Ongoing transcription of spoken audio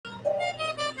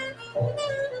Good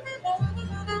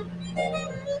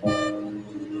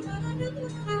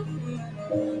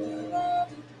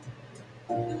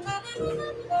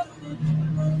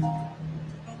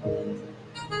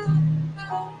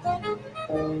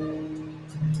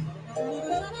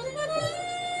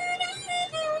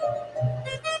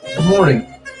morning.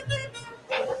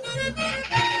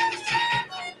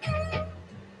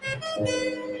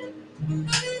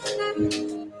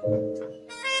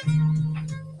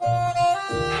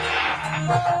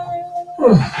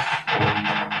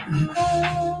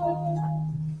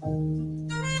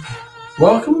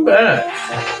 Welcome back.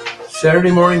 Saturday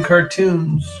Morning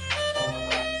Cartoons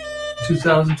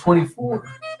 2024,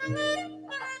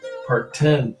 Part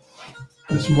 10.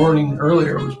 This morning,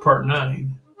 earlier, was Part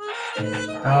 9.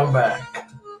 Now I'm back.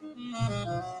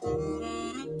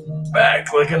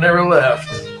 Back like I never left.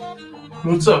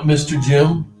 What's up, Mr.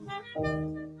 Jim?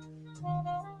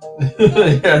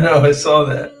 Yeah, no, I saw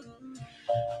that.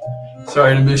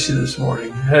 Sorry to miss you this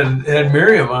morning. Had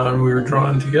Miriam on. We were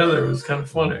drawing together. It was kind of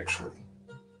fun, actually.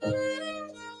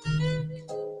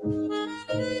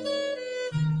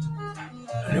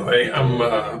 Anyway, I'm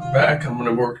back. I'm going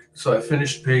to work. So I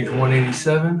finished page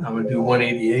 187. I'm going to do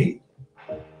 188.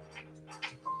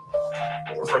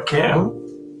 If I can.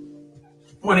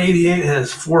 188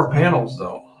 has 4 panels,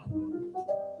 though,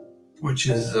 which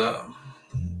is,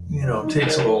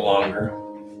 takes a little longer.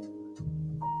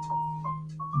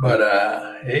 But,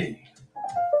 hey.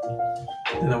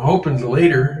 And I'm hoping to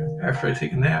later, after I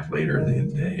take a nap later in the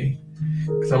day,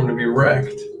 because I'm going to be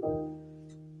wrecked,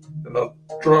 and I'll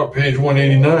draw page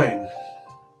 189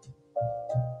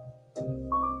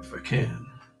 if I can.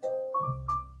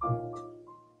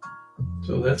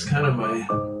 So that's kind of my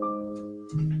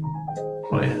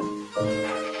plan.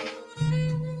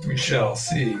 We shall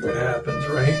see what happens,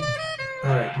 right?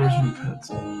 All right, where's my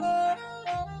pencil?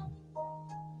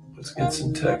 Let's get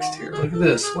some text here. Look at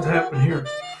this. What happened here?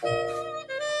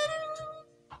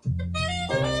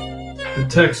 The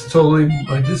text totally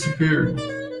disappeared.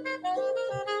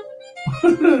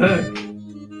 What the heck?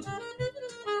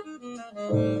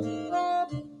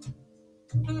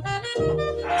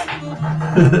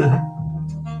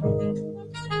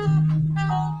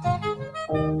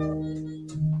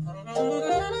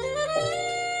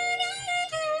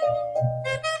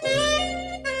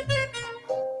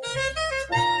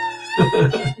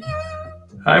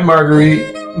 Hi,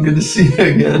 Marguerite. Good to see you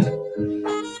again.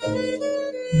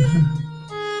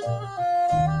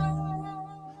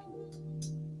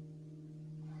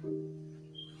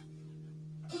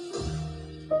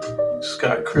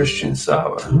 Scott Christian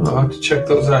Sava. I'll have to check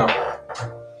those out. I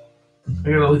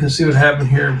gotta look and see what happened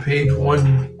here on page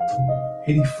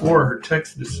 184. Her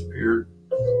text disappeared.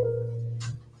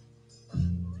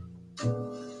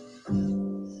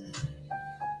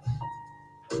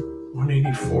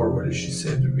 What did she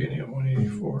say at the beginning of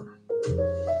 184?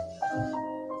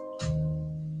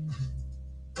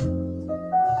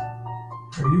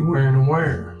 Are you wearing a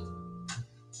wire?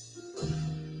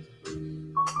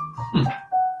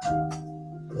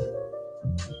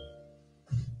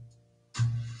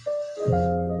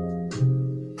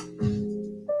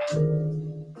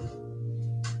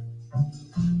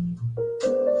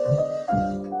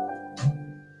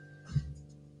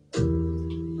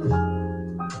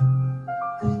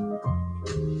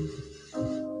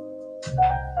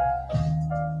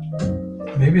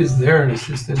 Maybe it's there and it's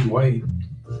just in white.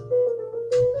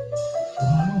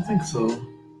 I don't think so.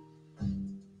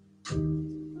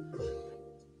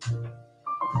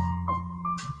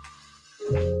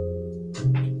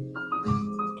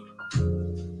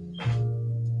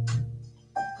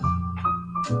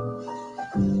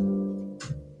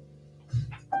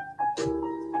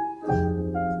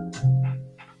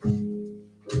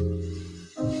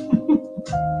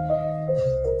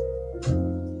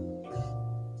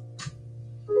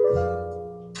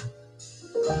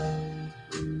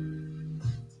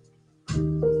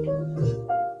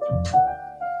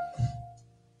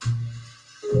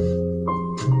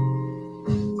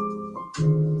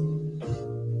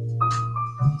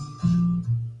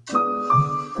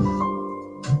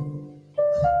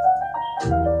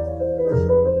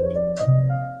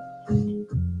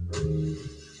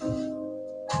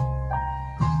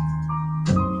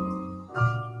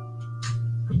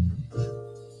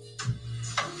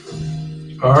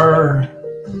 Are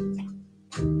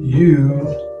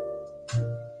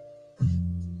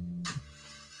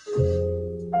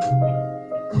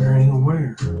you wearing a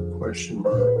wire? Question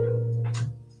mark.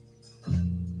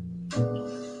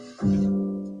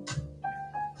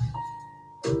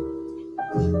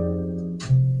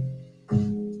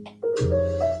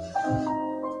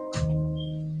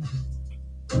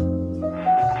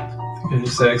 I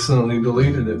just accidentally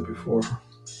deleted it before.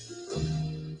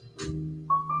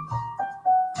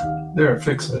 There, I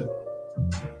fixed it.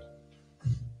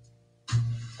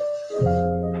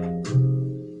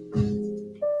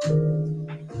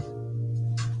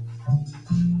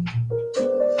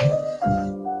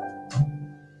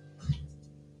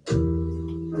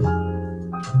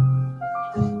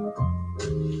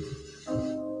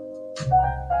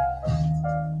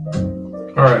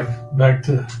 All right, back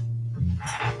to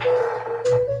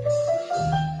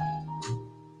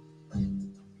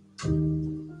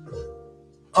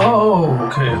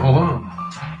okay, hold on.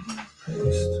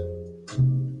 Paste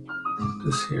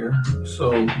this here.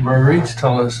 So Marguerite's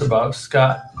telling us about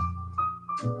Scott.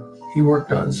 He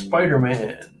worked on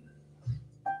Spider-Man.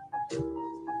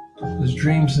 His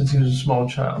dream since he was a small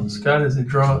child. Scott is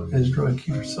drawing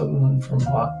Kiefer Sutherland from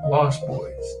Lost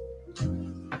Boys.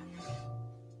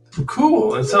 Well,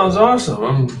 cool. That sounds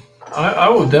awesome. I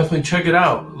will definitely check it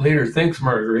out later. Thanks,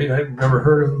 Marguerite. I've never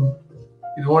heard of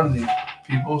either one of these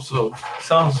people, so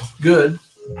sounds good.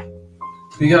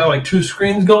 You got like 2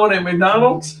 screens going at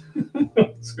McDonald's?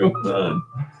 What's going on?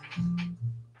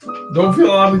 Don't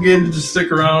feel obligated to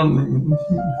stick around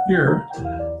here.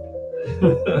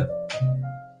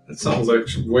 That sounds like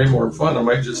way more fun. I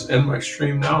might just end my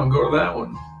stream now and go to that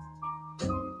one.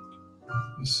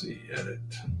 Let's see, edit,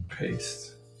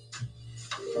 paste.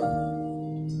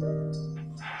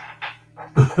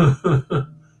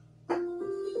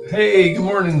 Hey, good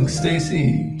morning,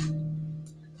 Stacy.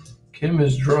 Kim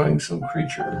is drawing some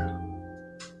creature.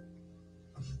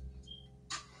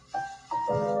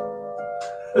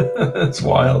 That's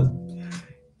wild.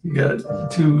 You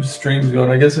got 2 streams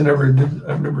going. I guess I've never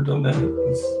done that.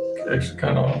 It's actually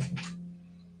kind of awesome.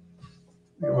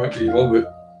 It might be a little bit.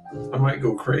 I might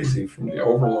go crazy from the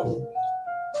overload.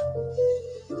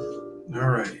 All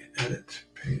right, edit,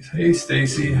 paste. Hey,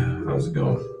 Stacy, how's it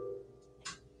going?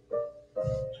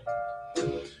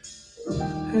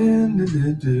 And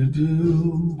edit,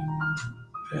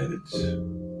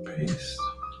 paste.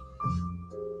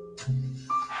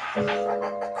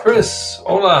 Chris,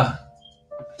 hola.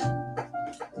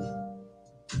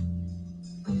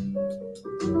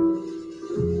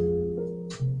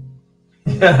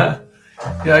 Yeah,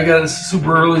 I got it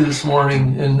super early this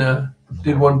morning and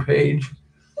did 1 page.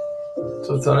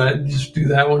 So I thought I'd just do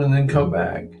that one and then come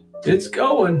back. It's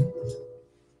going.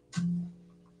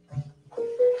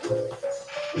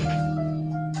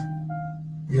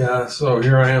 Yeah, so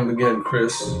here I am again,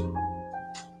 Chris.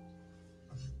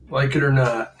 Like it or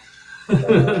not.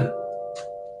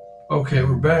 Okay,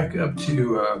 we're back up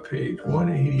to page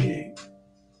 188.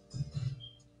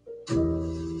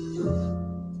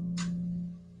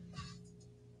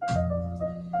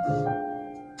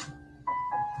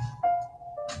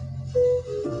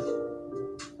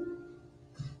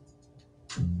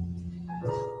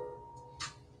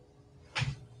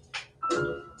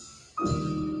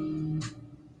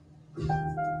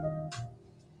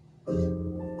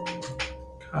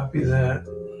 Copy that.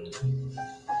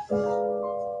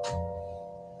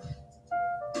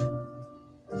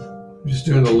 I'm just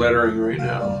doing the lettering right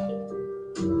now.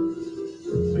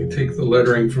 I take the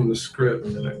lettering from the script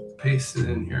and I paste it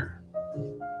in here.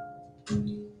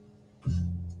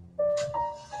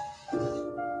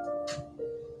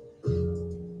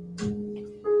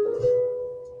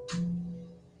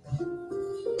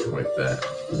 Like that.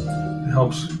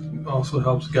 It also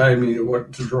helps guide me to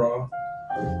what to draw,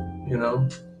 you know.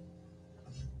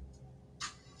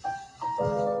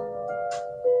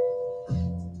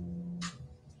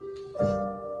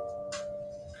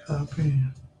 Copy.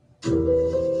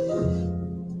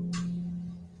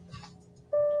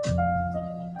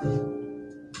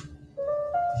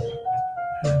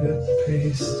 Edit,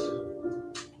 paste.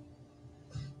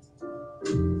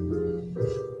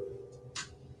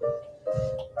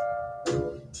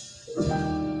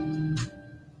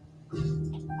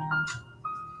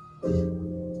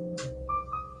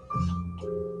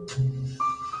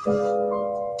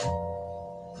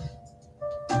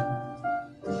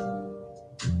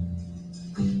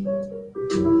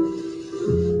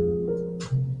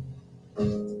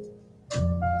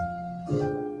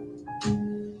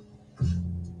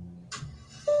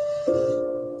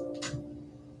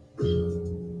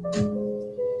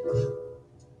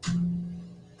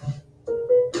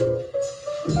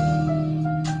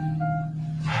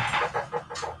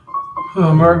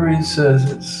 Marguerite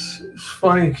says it's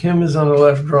funny. Kim is on the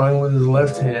left drawing with his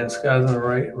left hand. Scott's on the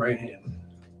right hand.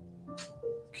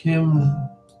 Kim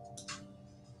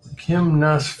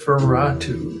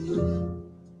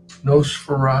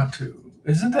Nosferatu.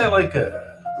 Isn't that like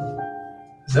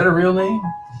is that a real name?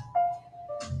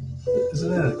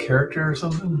 Isn't that a character or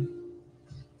something?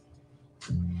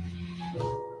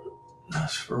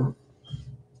 That's for.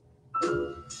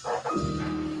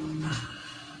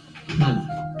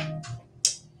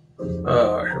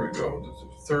 Here we go. There's a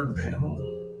third panel.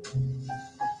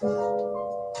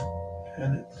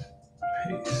 Edit,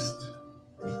 paste.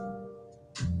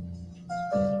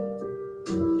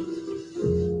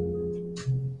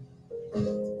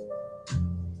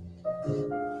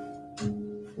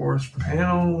 Fourth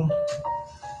panel.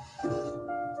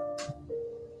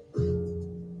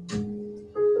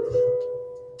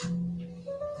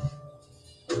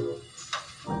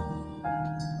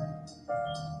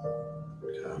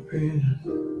 Copy.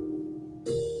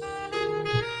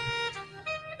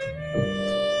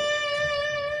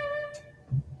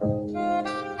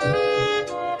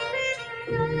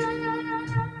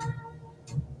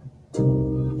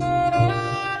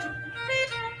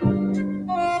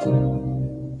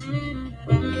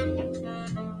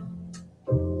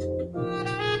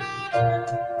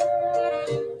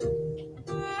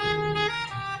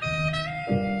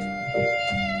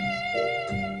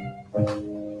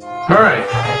 All right.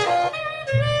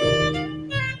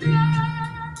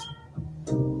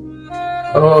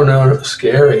 Oh no,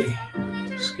 scary.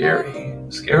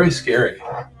 Scary.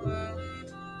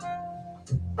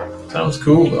 Sounds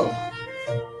cool though.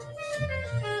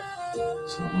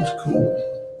 Sounds cool.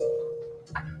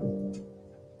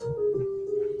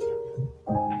 I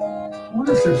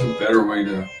wonder if there's a better way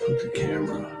to put the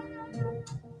camera.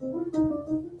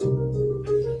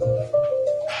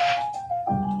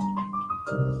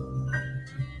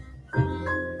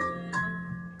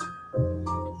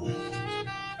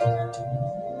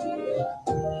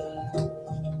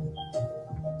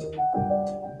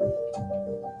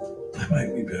 That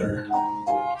might be better.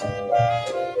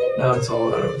 Now it's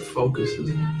all out of focus,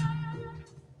 isn't it?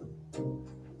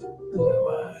 Where's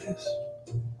my eyes?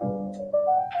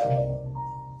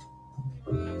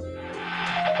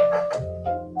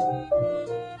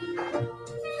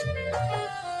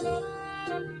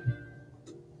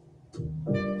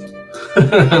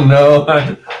 No,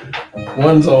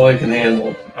 one's all I can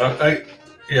handle. I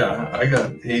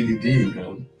got ADD,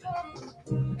 man.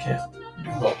 I can't do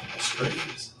multiple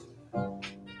screens.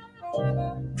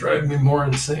 Drive me more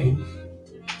insane.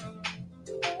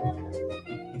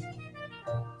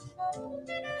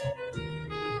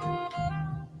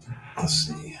 Let's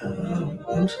see.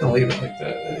 I'm just gonna leave it like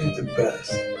that. I think the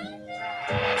best.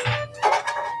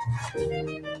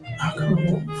 How come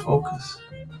it won't focus?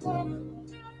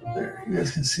 There, you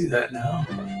guys can see that now.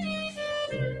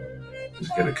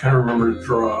 Just gotta kind of remember to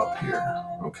draw up here.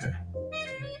 Okay.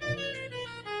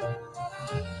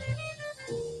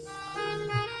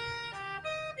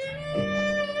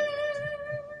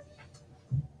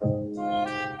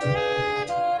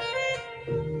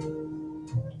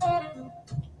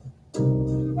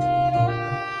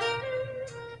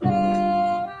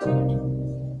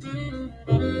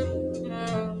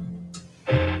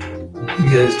 You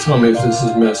guys tell me if this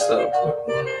is messed up.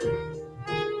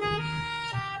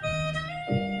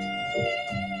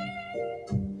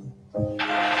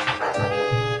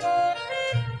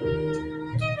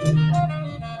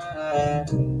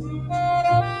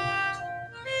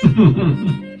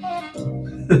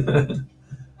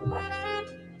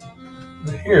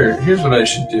 Here's what I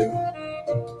should do.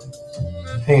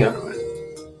 Hang on a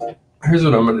minute. Here's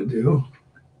what I'm going to do.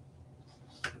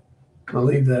 I'll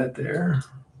leave that there.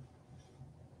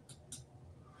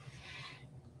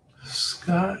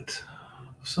 Scott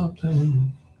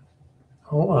something.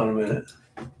 Hold on a minute.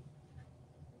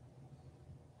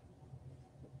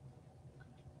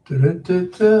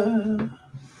 Da-da-da-da.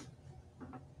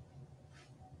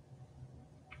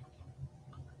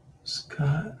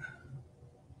 Scott.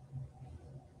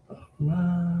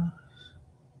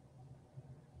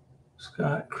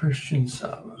 Scott Christian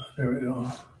Saba. There we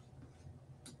go.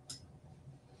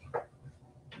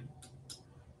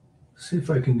 See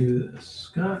if I can do this.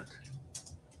 Scott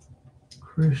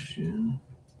Christian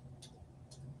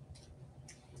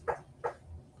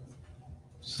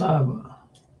Saba.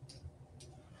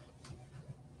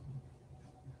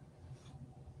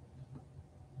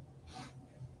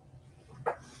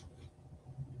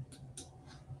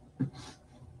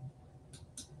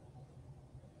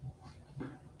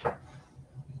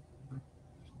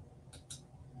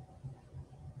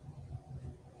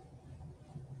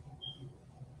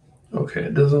 Okay,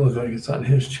 it doesn't look like it's on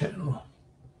his channel.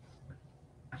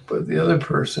 But the other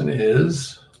person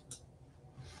is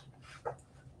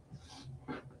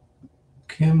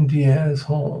Kim Diaz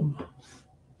Holm.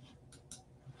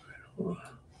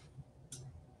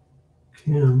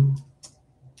 Kim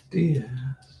Diaz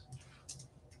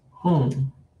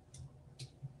home.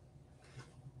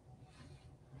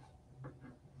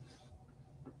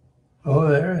 Oh,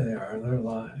 there they are. They're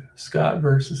live. Scott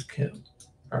versus Kim.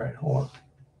 All right, hold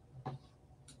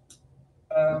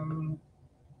on.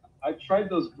 I tried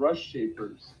those brush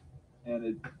shapers,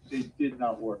 and they did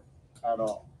not work at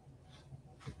all.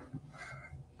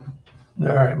 All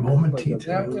right, moment like T2. A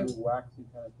waxy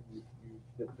kind of thing. You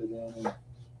dip it in. And,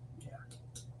 yeah.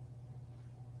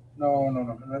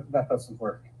 No. That doesn't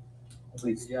work. At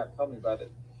least. Yeah, tell me about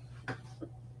it.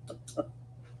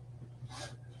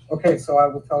 Okay, so I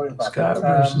will tell you about Scott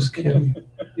versus Kim.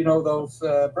 You know those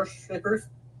brush shapers?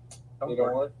 They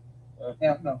don't work?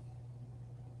 Yeah, no.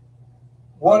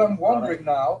 What I'm wondering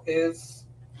now is,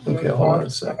 okay, hold on a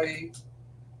second. I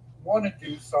want to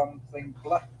do something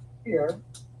black here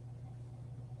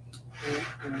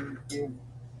to give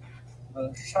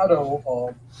the shadow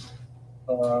of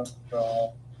the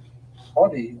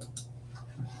body,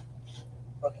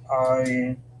 but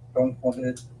I don't want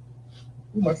it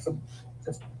too much.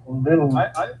 Just a little.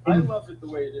 I love it the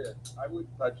way it is. I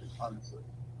wouldn't touch it, honestly.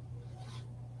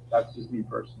 That's just me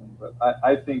personally, but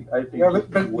I think. Yeah,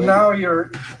 but now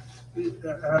you're.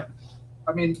 I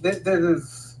mean, this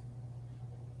is.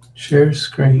 Share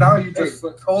screen. Now you just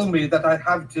told me that I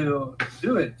have to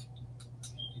do it.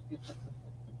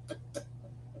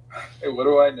 Hey, what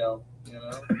do I know? You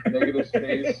know, negative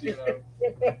space. You know.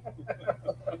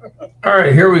 All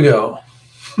right, here we go.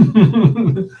 Let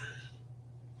me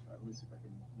see if I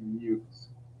can mute.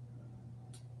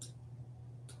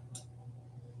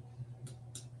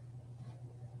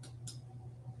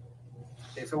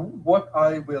 Okay, so what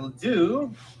I will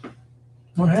do.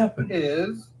 What happened?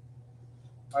 Is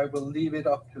I will leave it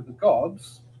up to the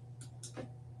gods.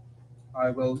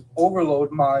 I will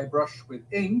overload my brush with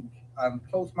ink and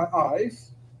close my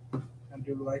eyes and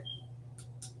do like.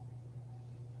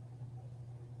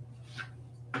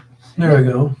 There we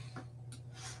go.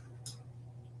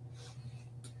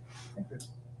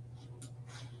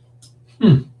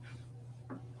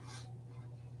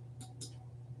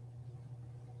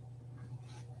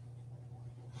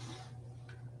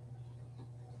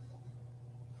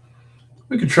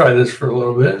 We could try this for a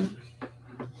little bit.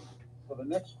 So the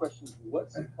next question is,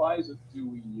 what supplies do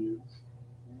we use?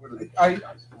 What are the I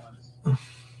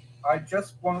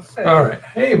just want to say. All right.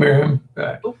 Hey, Miriam.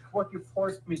 Back. Look what you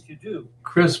forced me to do.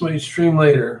 Chris might stream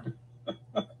later.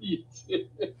 You did.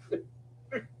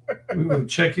 We will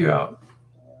check you out.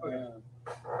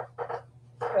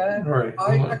 And right,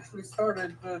 I actually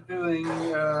started doing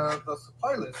the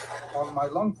supply list on my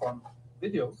long form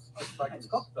videos, like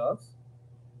Scott does.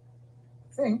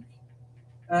 I think.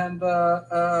 And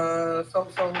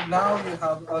so now you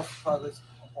have a supply list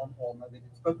on all my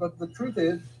videos. But the truth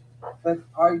is that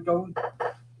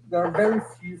there are very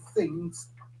few things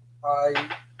I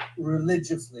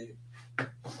religiously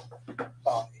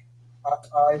buy.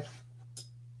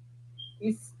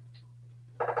 If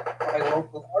my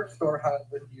local art store has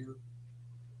a new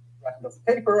brand of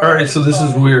paper. All right, so this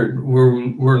is weird.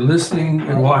 We're listening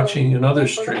and watching another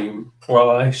stream while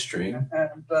I stream.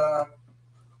 And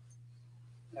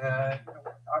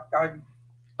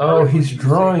oh, he's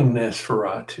drawing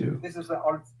Nosferatu. This is the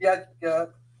art.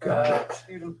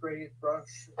 Student grade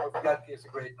brush. Bjerke is a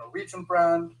great Norwegian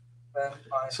brand.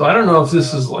 So I don't know if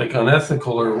this is like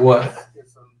unethical or what.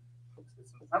 It's an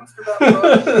Amsterdam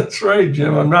brush. That's right,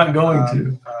 Jim. I'm not going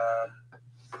to.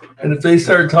 And if they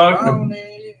start talking,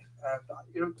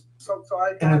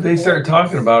 and if they start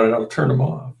talking about it, I'll turn them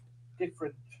off.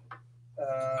 Different.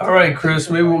 All right, Chris.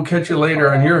 Maybe we'll catch you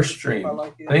later on your stream.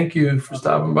 Thank you for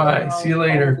stopping by. See you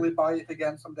later. I'll probably buy it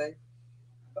again someday.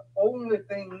 The only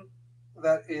thing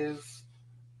that is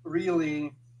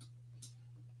really.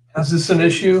 Is this an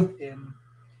issue? In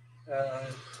a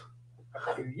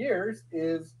few years,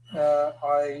 is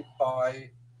I buy.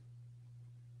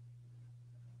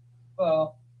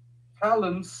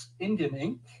 Talon's Indian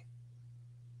ink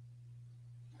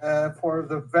for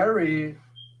the very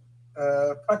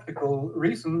practical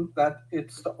reason that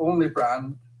it's the only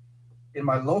brand in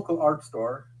my local art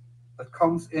store that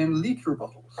comes in leak-through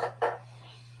bottles.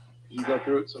 You go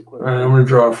through it so quick. All right, I'm going to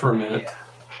draw for a minute.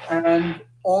 Yeah. And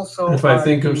also, if I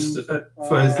think of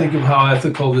how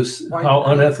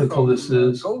unethical this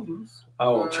is, I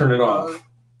will turn it off.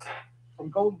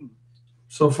 From Golden.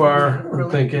 So far,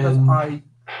 I'm thinking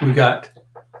we got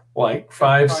like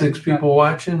 5-6 people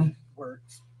watching.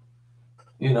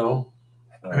 You know,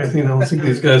 I don't think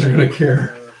these guys are going to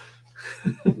care.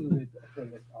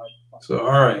 So,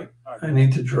 all right, I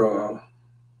need to draw.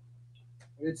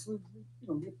 It's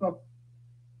not.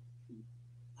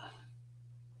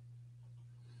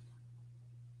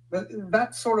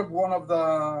 That's sort of one of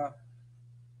the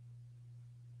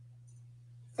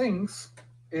things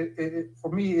for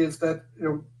me is that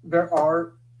there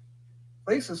are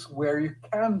places where you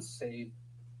can save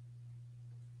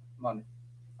money.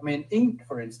 I mean, ink,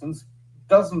 for instance,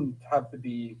 doesn't have to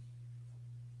be.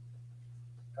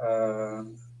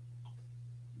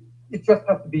 It just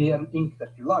has to be an ink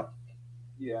that you like.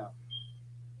 Yeah.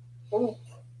 Oh.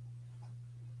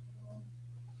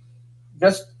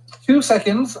 Just 2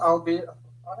 seconds. I'll be.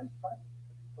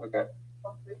 Okay.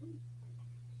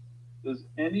 Does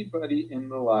anybody in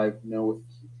the live know what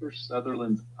Kiefer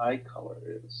Sutherland's eye color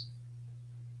is?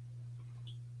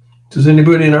 Does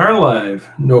anybody in our live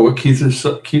know what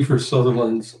Kiefer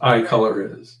Sutherland's eye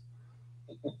color is?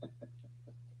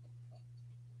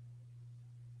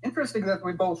 Interesting that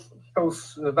we both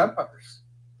chose vampires.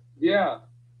 Yeah.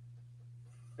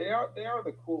 They are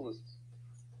the coolest.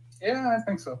 Yeah, I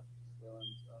think so.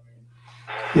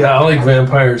 Yeah, I like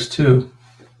vampires too.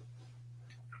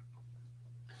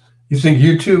 You think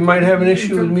YouTube might have an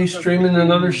issue with me streaming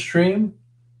another stream?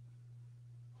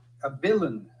 A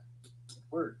villain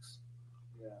works.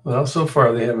 Yeah. Well, so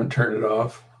far they haven't turned it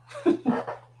off.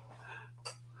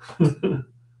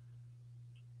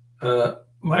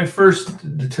 My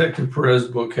first Detective Perez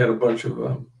book had a bunch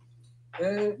of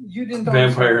you didn't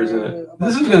vampires in it.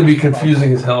 This is going to be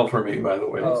confusing as hell for me, by the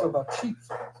way. Also about cheats.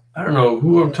 I don't know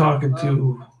who I'm talking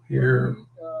to here,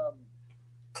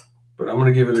 but I'm going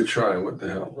to give it a try. What the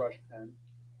hell? Brush pen.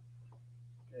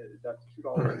 That's $2.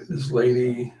 All right, this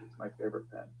lady. It's my favorite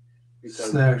pen.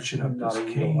 Because Snatching up I'm not this a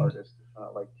real cane. artist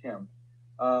like Kim.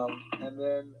 And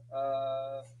then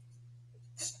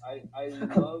I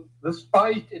love the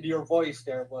spite in your voice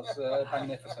there was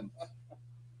magnificent.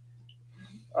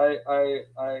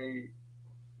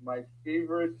 My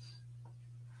favorite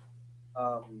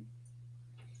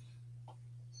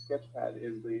sketch pad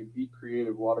is the Be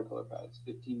Creative watercolor pad. It's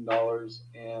 $15,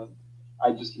 and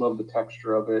I just love the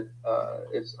texture of it.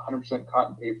 It's 100%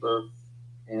 cotton paper,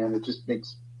 and it just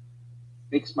makes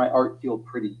my art feel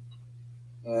pretty.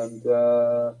 And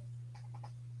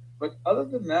but other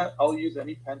than that, I'll use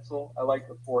any pencil. I like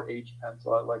a 4H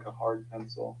pencil. I like a hard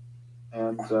pencil,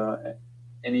 and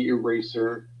any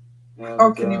eraser. And,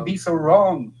 how can you be so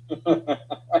wrong?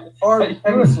 Hard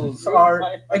pencils are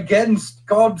against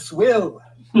God's will.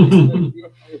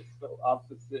 It's so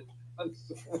opposite.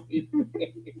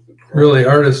 Really,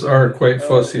 artists are quite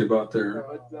fussy about their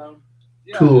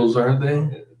tools, aren't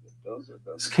they?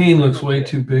 This cane looks way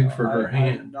too big for her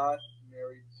hand. I'm not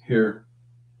married to Here.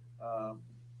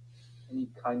 Any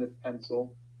kind of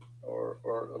pencil,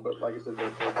 but like I said,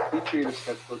 the Be Creative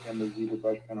sketchbook and the Zebra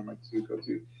brush pen are my two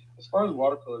go-to. As far as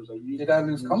watercolors, I use. Did I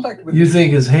lose contact with you?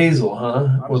 Think it's Hazel,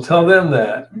 huh? Well, tell them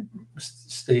that,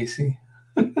 Stacy.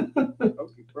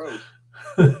 Okay, bros.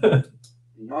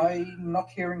 I'm not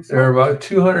hearing. There are about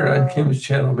 200 on Kim's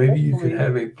channel. Maybe you could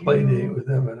have a play date with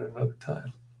them at another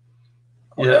time.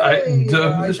 Okay, at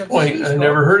this point, I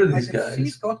never heard of these guys. I can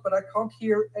see Scott, but I can't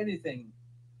hear anything.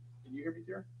 Can you hear me,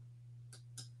 dear?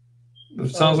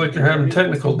 It sounds like they're having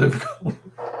technical difficulties.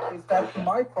 Is that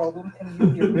my problem? Can you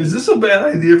hear me? Is this a bad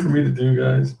idea for me to do,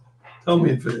 guys? Tell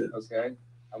me if it is. Okay.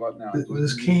 How about now?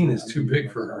 This cane is too big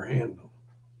for her hand, though.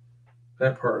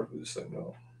 That part of this, I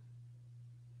know.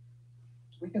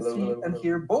 We can see and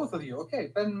hear both of you.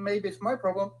 Okay, then maybe it's my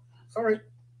problem. Sorry.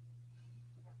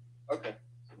 Okay.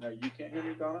 So now you can't hear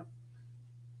me, Donna?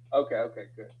 Okay,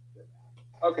 good.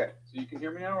 Okay, so you can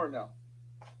hear me now or no?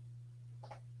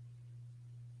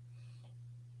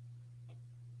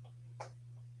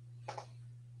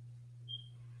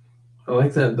 I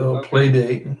like that, though. Okay. Play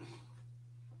date.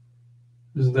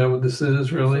 Isn't that what this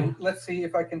is, really? So let's see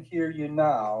if I can hear you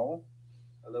now.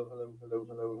 Hello.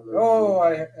 Oh,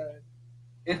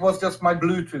 it was just my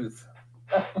Bluetooth.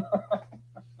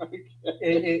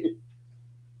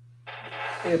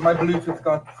 My Bluetooth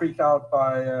got freaked out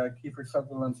by Kiefer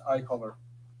Sutherland's eye color.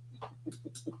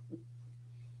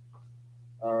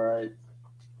 All right.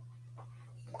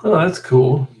 Oh, that's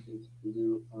cool.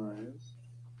 Blue eyes.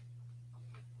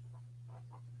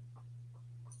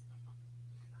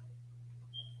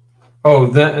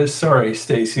 Oh, sorry,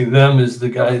 Stacy. Them is the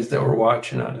guys that were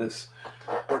watching on this.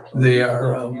 They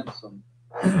are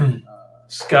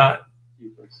Scott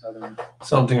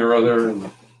something or other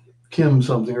and Kim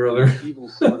something or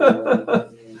other.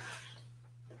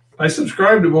 I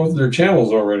subscribed to both of their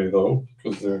channels already, though,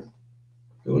 because they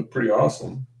look pretty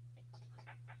awesome.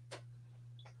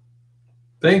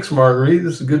 Thanks, Marguerite.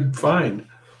 This is a good find.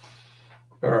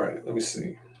 All right, let me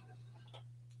see.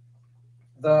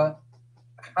 The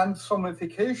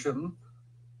handsomeification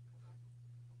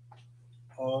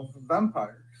of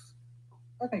vampires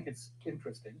I think it's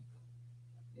interesting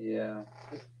Yeah.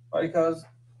 because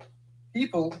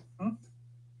people.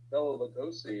 Bela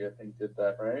Lugosi, I think, did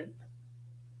that, right?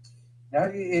 Now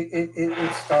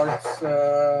it starts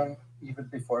even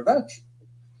before that,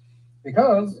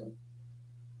 because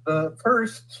the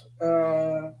first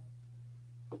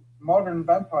modern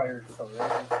vampire story is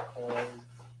called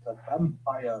The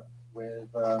Vampire with.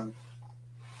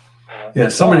 Yeah,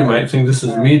 somebody might think this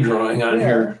is me drawing on yeah,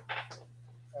 here,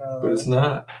 but it's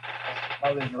not.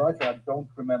 Now that you're right, I don't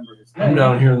remember his name. I'm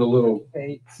down here in the little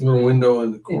States window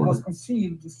in the it was corner.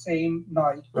 conceived the same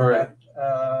night All right.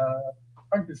 that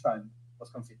Frankenstein was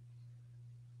conceived,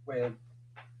 with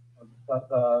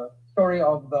the story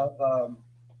of the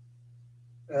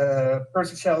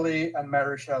Percy Shelley and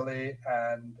Mary Shelley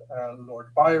and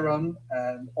Lord Byron,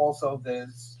 and also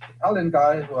this Italian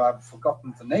guy who I've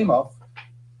forgotten the name of,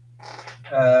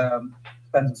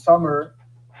 spent the summer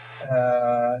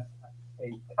a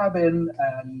cabin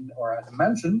or at a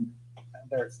mansion, and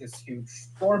there's this huge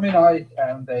stormy night,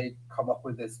 and they come up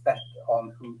with this bet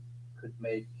on who could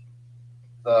make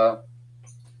the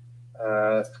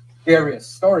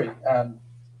scariest story, and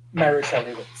Mary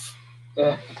Shelley wins,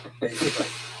 basically.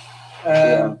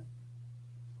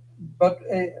 But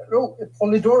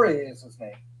Polidori is his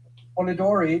name.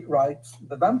 Polidori writes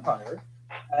The Vampire,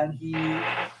 and he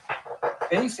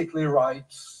basically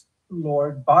writes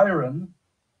Lord Byron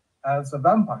as a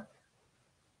vampire.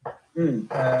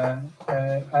 And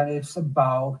it's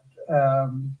about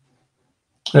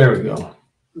There we go.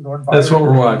 Lord Byron. That's what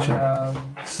we're watching.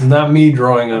 This is not me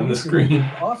drawing on the screen.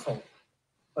 Awful,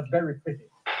 but very pretty.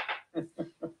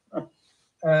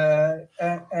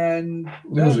 And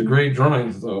Those are great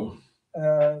drawings, though.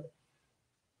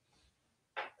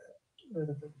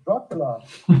 Dracula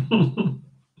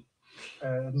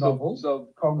novel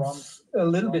comes a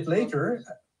little bit later.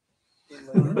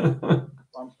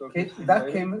 That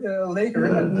came later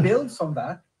and builds on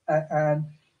that and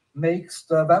makes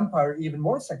the vampire even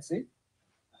more sexy.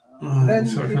 Then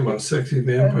talking about sexy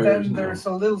vampires. And then there's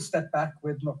a little step back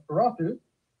with Nosferatu.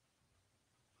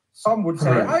 Some would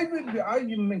say, right.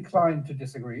 I'm inclined to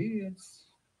disagree.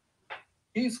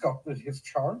 He's got his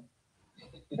charm.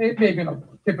 Maybe not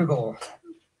typical.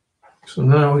 So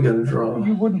now we got to draw.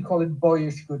 You wouldn't call it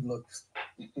boyish good looks,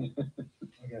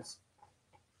 I guess.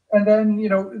 And then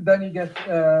then you get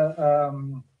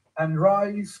Anne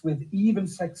Rice with even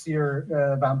sexier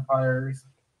vampires,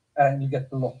 and you get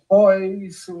the Lost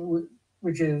Boys,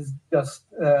 which is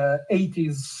just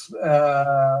 80s.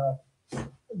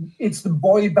 It's the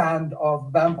boy band of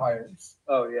vampires.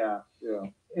 Oh yeah.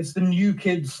 It's the New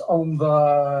Kids on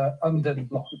the undead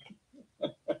block.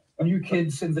 New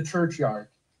Kids in the churchyard.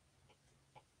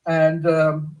 And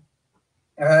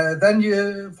then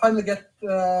you finally get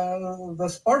the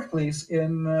Sparkleys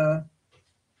in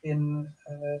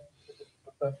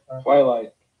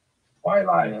Twilight.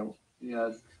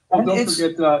 Yeah. Well, don't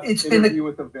forget Interview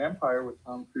with a Vampire with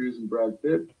Tom Cruise and Brad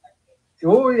Pitt.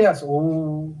 Oh yes.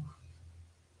 Oh.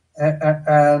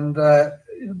 And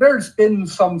there's been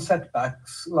some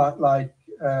setbacks, like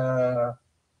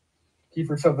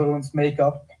Kiefer Sutherland's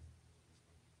makeup,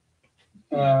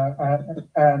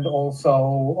 and also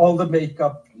all the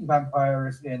makeup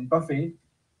vampires in Buffy.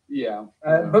 Yeah.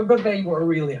 But they were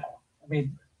really hot. I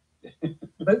mean,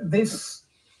 but this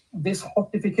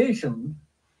hotification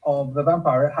of the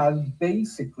vampire has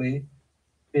basically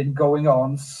been going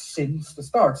on since the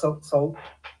start. So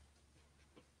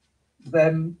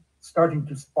them starting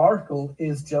to sparkle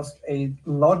is just a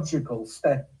logical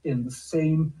step in the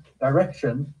same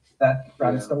direction that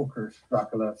Bram Stoker's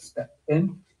Dracula stepped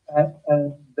in. And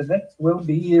the next will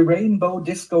be rainbow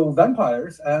disco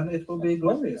vampires, and it will be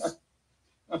glorious.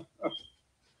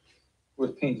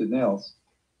 With painted nails.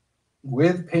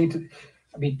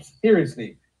 I mean,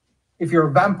 seriously, if you're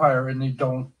a vampire and you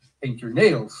don't paint your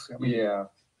nails, I mean, yeah,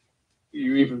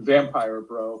 you're even vampire,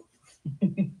 bro.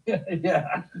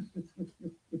 Yeah.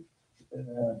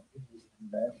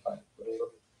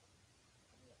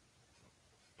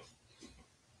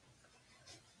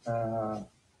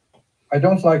 I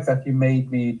don't like that you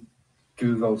made me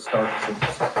do those start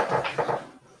shapes.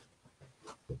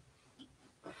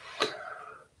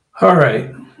 All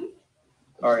right,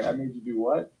 I made you do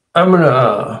what? I'm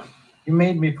gonna. You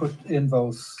made me put in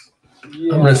those.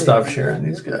 Yeah, I'm gonna stop sharing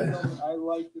these guys. I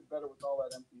liked it better with all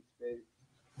that empty space.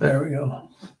 There we go.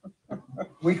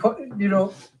 We call,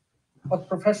 what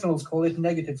professionals call it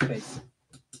negative space.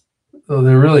 So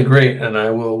they're really great, and I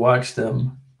will watch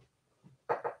them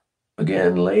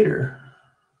again later.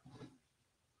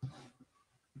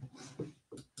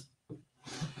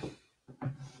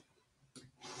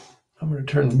 I'm going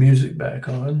to turn the music back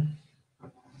on.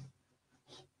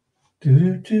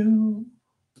 Do.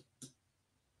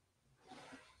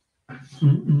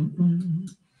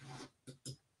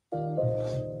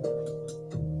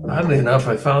 Oddly enough,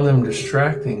 I found them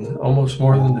distracting almost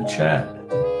more than the chat.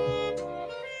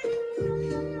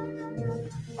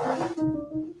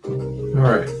 All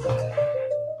right.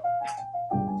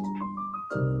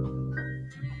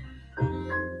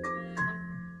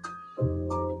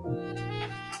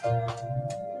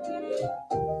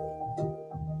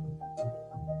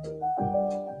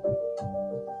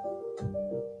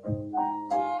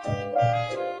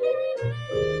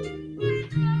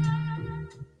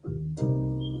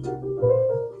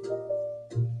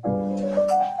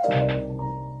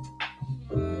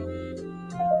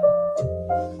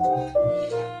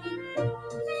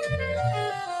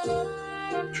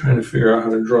 Trying to figure out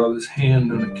how to draw this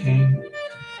hand on a cane.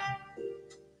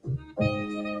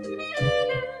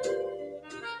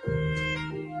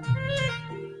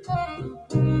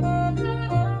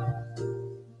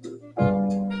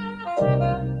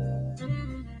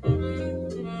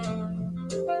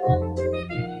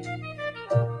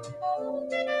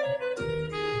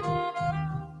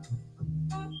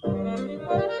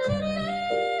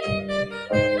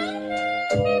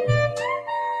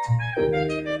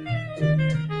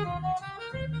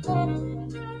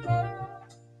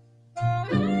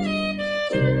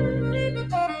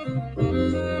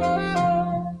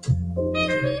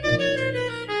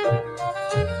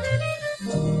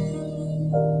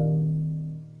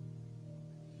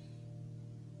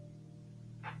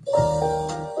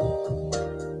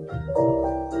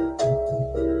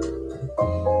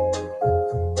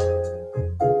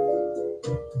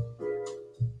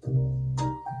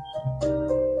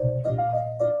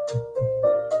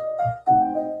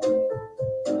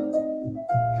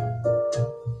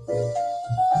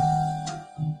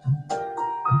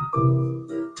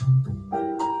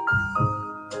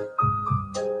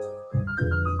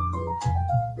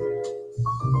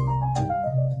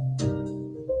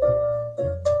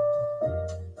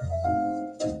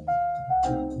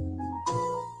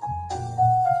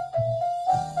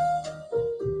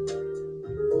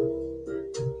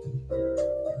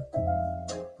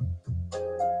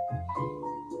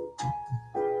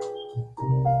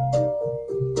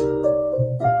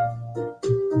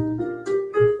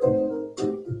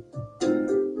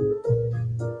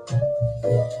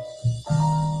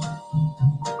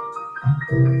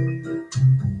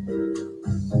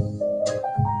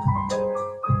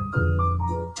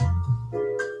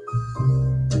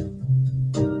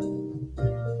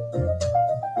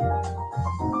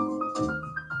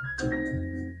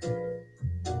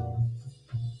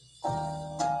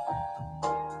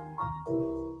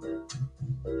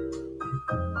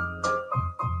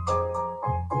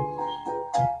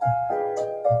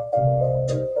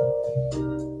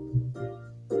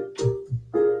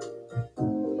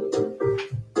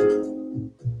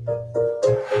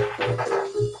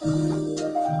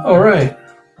 All right.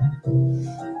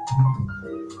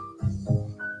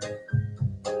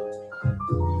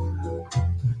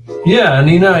 Yeah,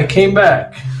 Nina, I came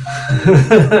back.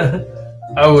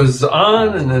 I was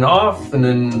on and then off and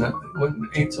then went and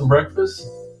ate some breakfast.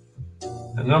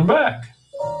 And I'm back.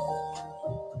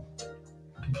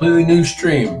 Completely new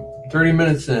stream, 30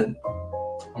 minutes in.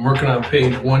 I'm working on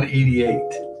page 188.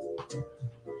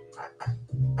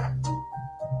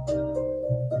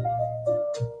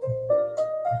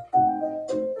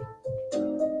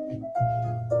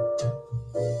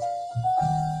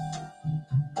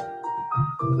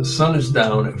 The sun is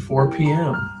down at 4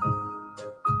 p.m.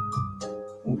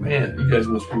 Oh man, you guys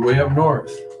must be way up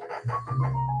north.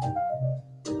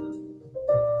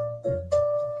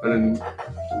 But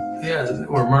yeah,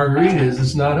 where Marguerite is,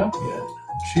 it's not up yet.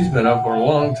 She's been up for a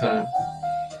long time.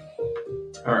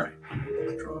 All right,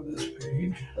 draw this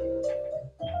page.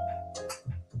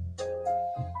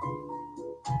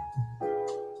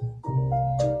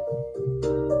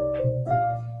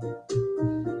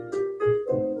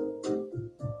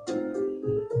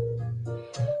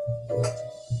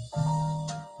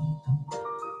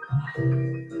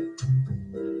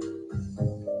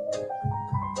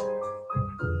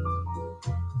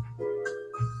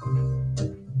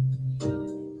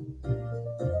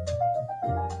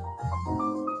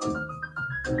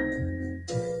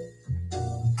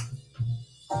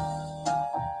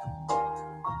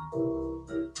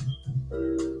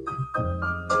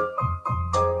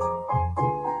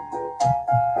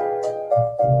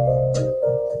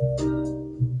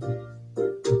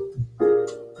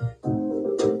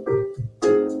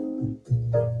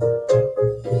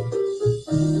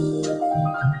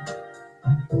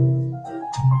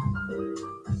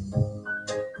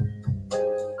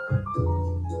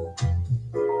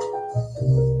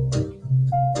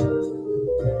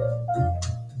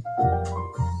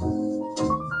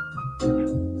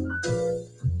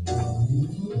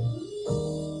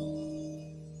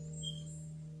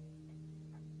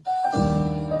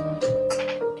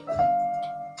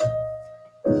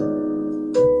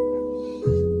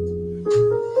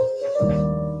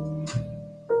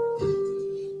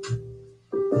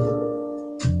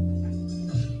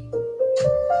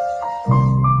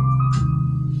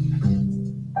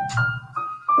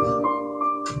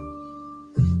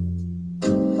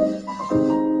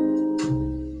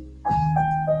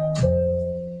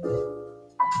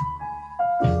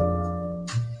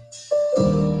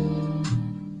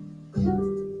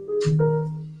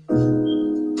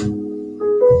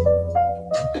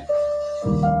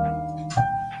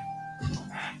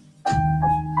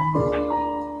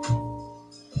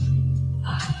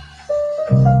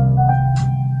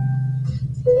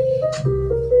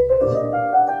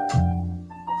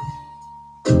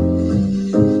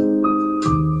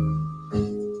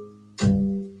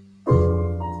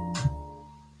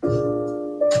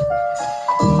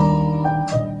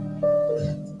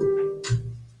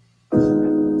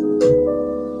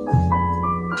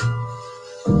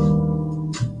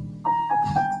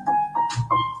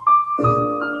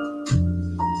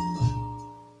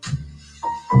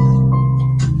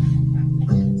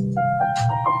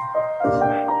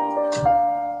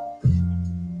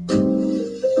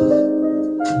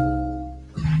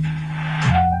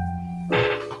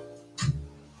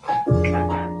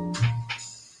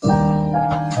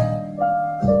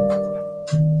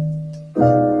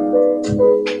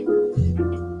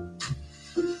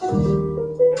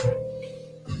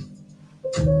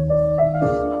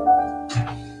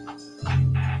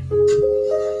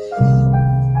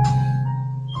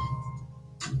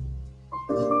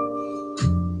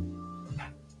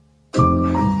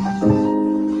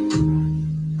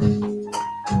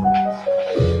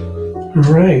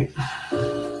 All right.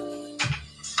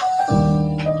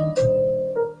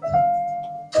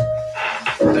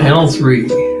 Panel 3.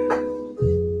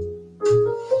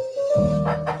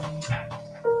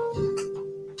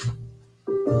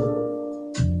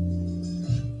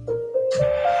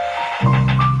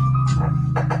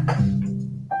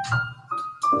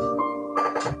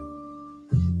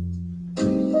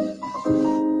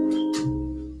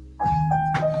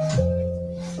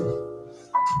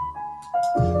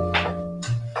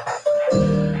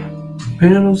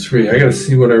 Panel 3. I gotta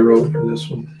see what I wrote for this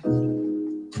one.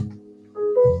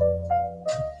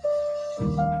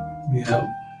 Yeah,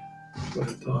 that's what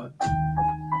I thought.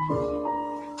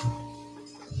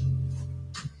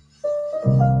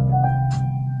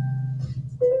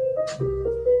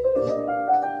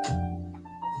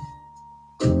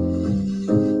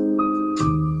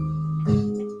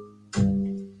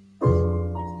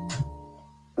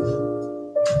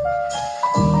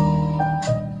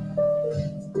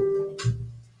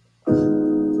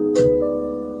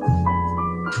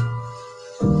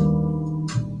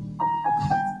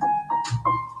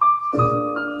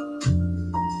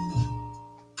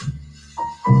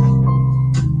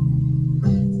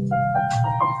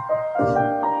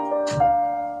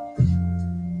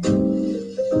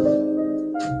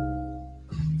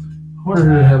 I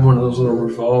wanted to have one of those little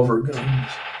revolver guns.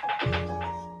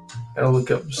 Gotta look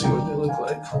up and see what they look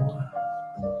like. Hold on.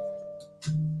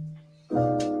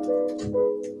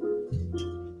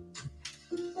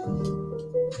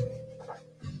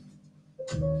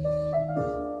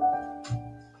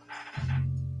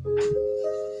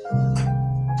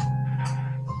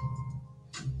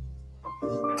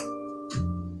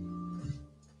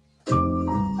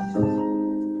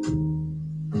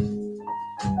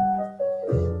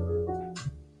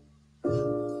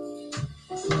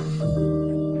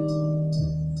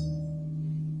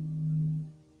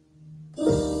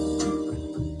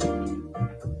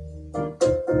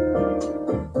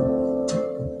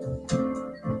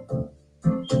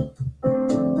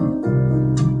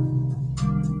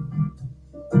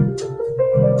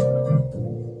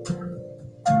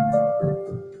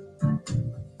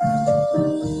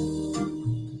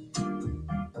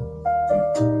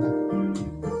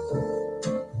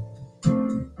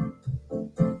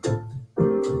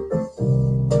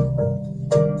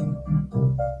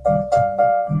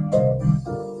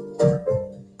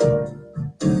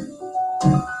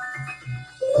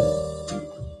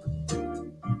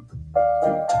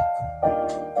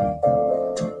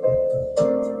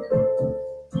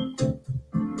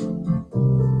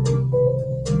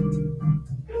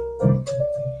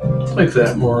 Like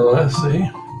that, more or less, see?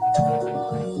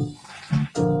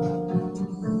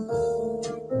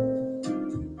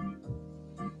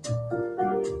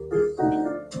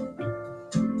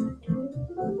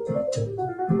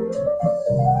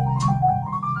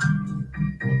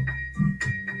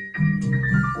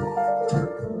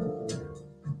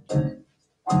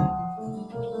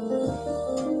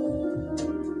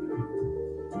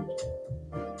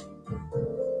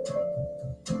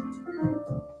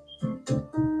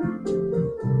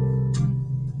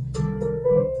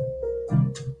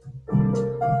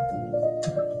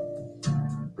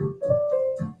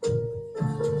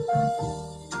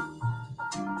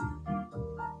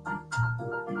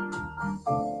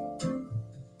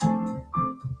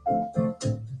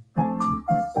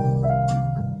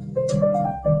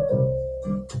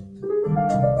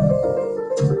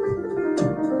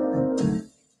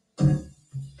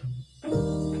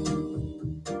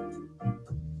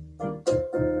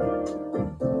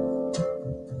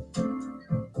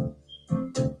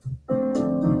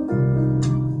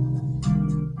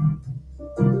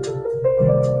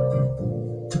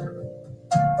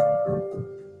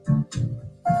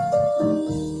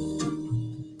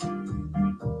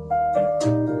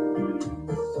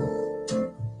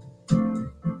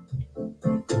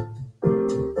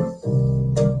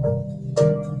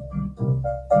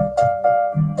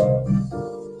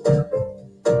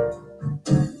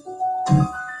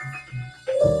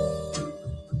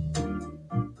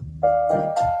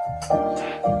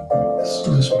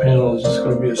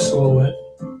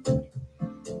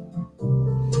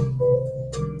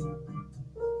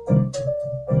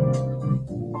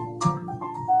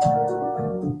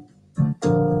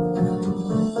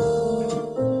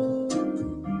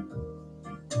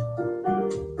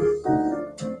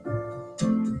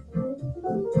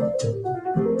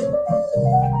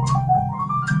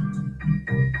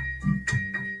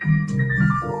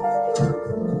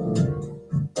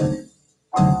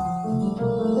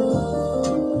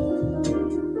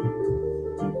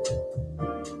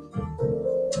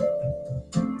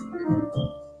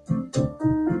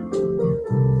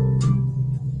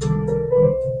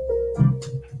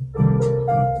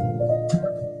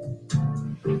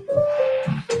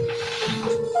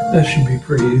 That should be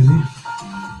pretty easy.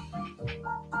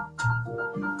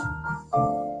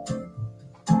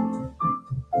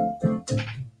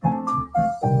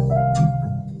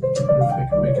 If I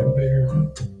can make it bigger.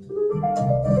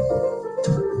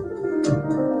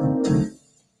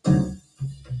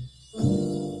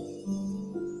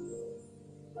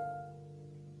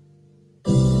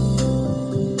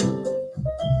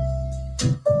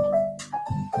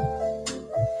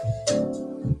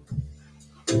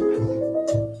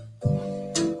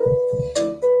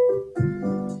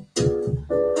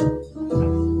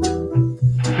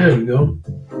 There we go.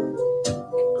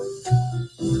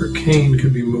 Her cane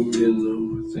could be moved in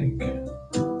though, I think. I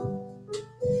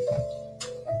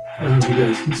don't know if you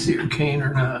guys can see her cane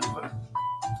or not,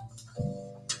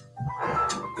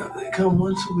 but they come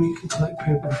once a week and collect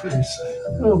paper for your site.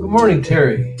 Oh, good morning,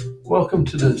 Terry. Welcome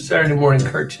to the Saturday morning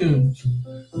cartoons.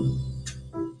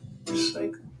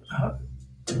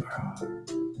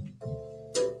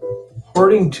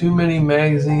 Hoarding too many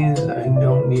magazines I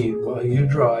don't need. While you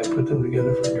draw, I put them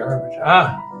together for garbage.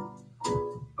 Ah!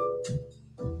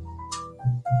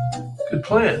 Good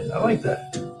plan. I like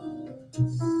that.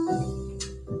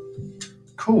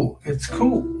 Cool. It's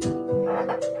cool.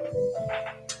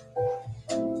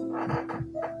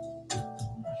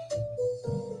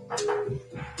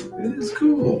 It is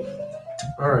cool.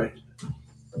 All right.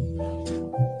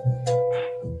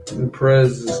 And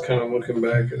Perez is kind of looking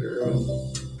back at her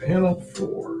on panel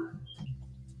 4.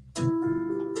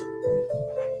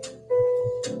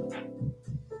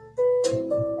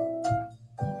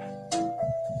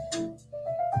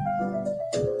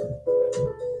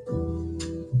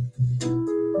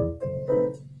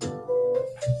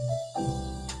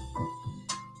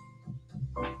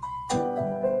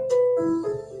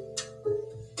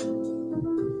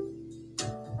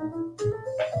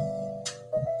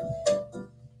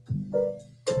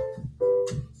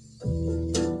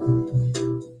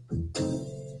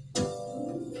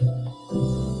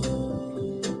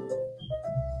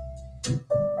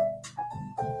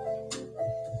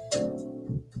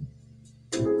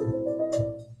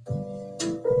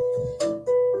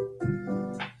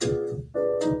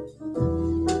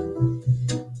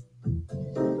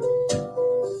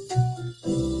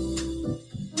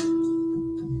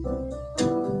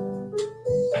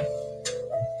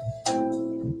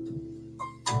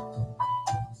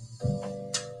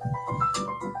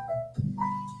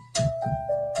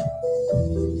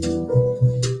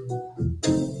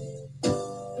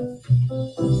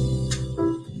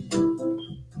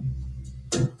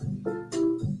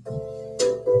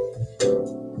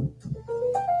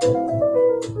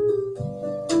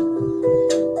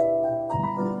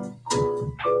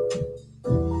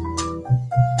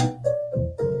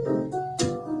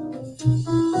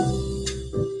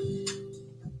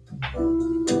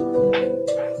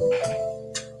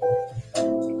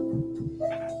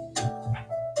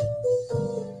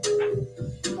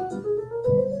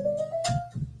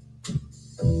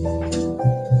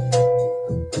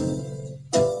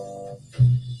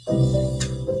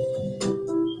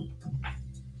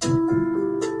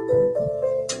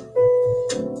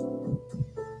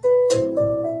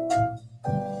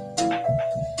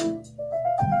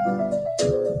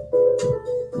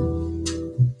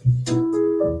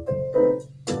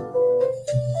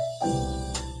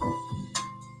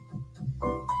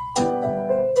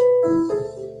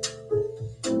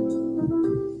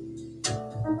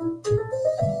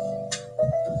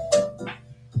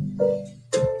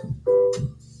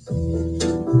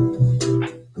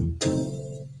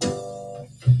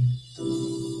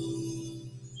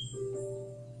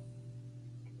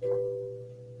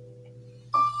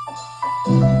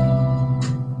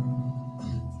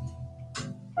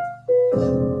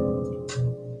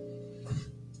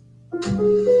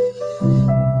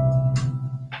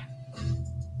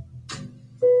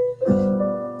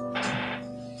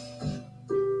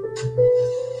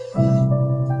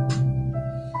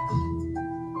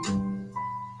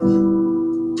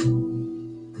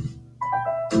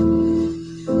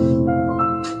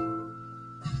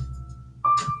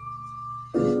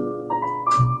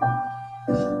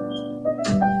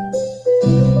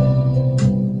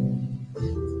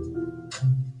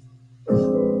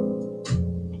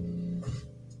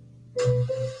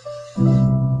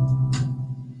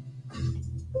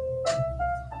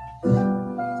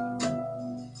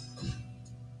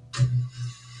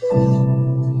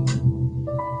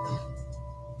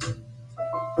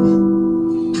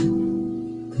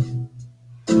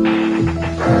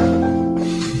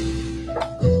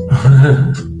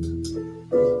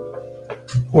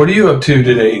 What are you up to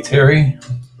today, Terry?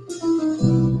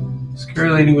 Scary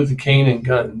lady with the cane and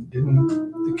gun. Didn't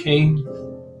the cane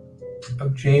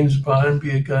of James Bond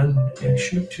be a gun and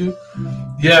shoot too?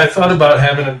 Yeah, I thought about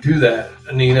having him do that,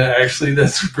 Anina. Actually,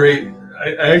 that's great.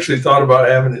 I actually thought about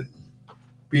having it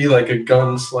be like a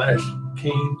gun slash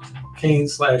cane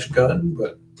slash gun,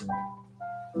 but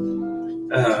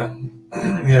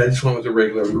yeah, I just went with the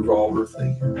regular revolver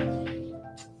thing.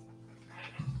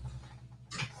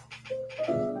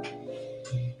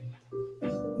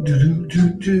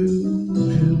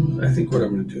 I think what I'm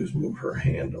going to do is move her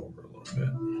hand over a little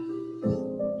bit.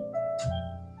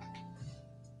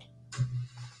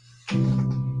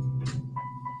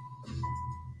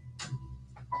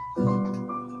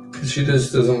 Because she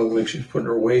just doesn't look like she's putting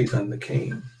her weight on the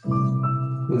cane.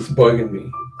 And it's bugging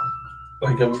me.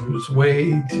 Like I'm just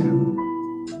way too,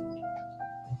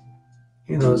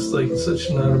 it's like such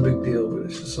not a big deal, but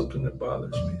it's just something that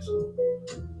bothers me. So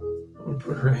I'm going to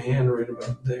put her hand right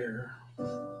about there.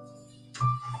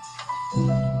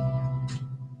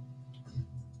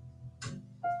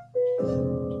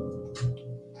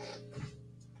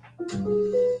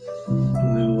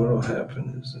 And then what will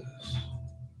happen is this.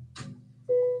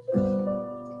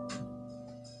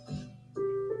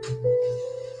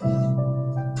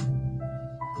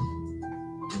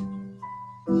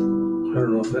 I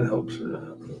don't know if that helps or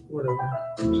not, but whatever.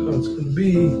 So it's going to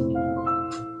be.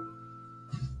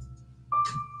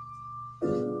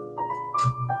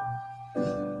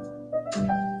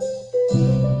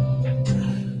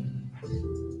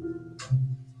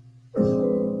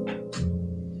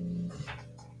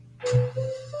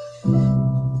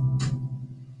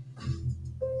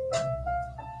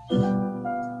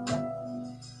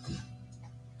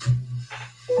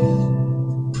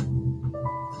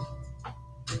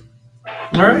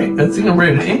 All right, I think I'm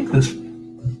ready to ink this.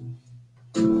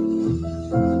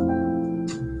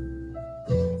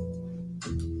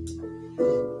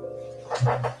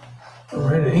 I'm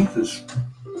ready to ink this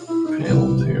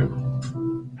panel here.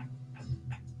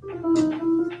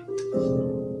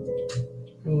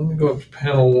 Let me go up to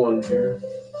panel 1 here.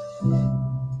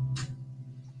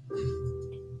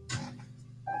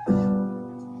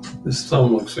 This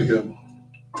thumb looks like a.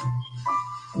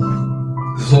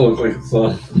 This doesn't look like a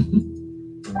thumb.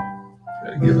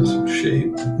 Gotta give it some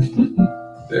shape.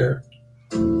 There.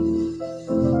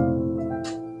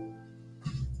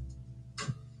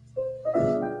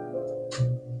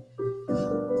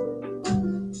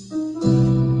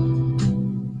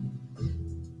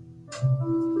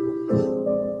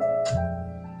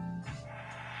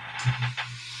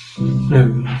 There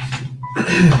we go.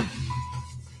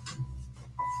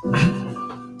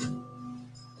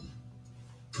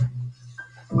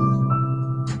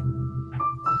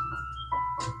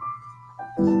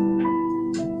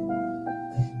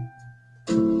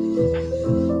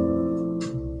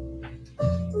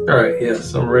 All right,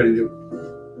 yes, I'm ready to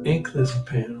ink this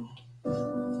panel.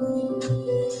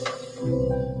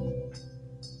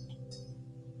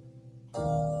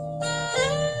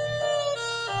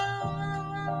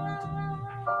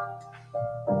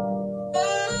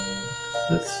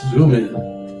 Let's zoom in.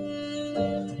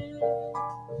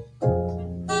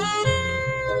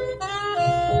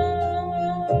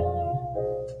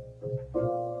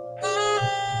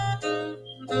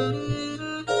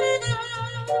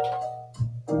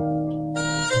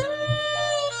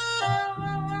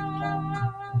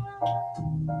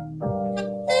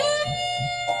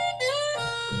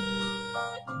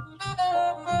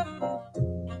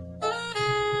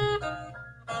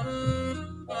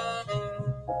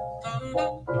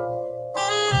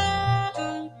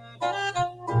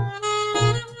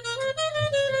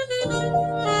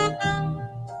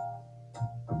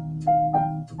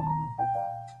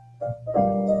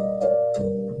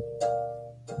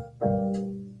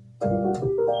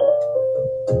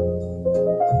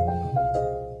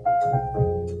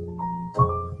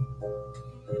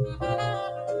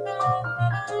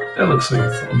 That looks like a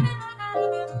thumb.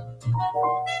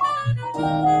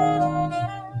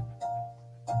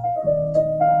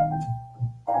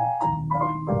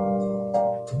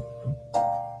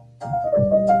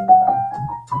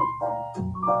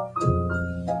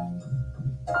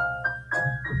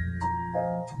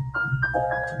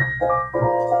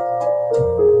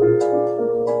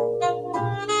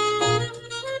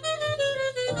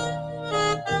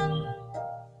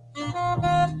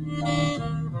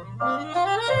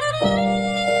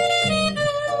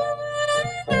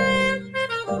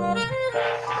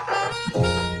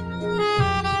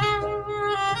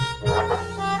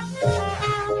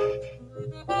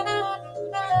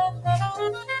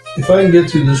 If I can get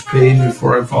through this page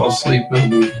before I fall asleep, it'll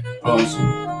be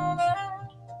awesome.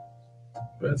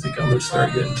 But I think I'm going to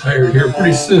start getting tired here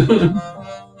pretty soon.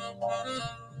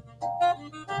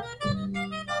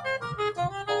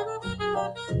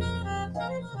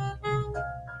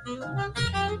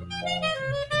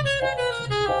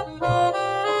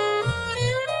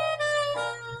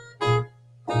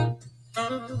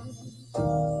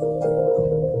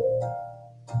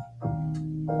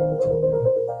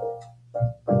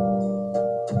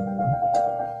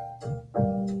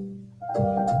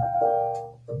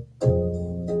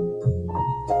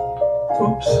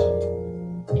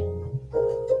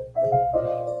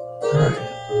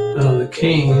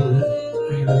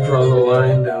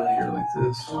 line down here like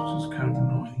this, which is kind of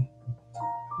annoying.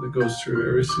 It goes through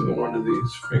every single one of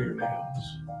these fingernails.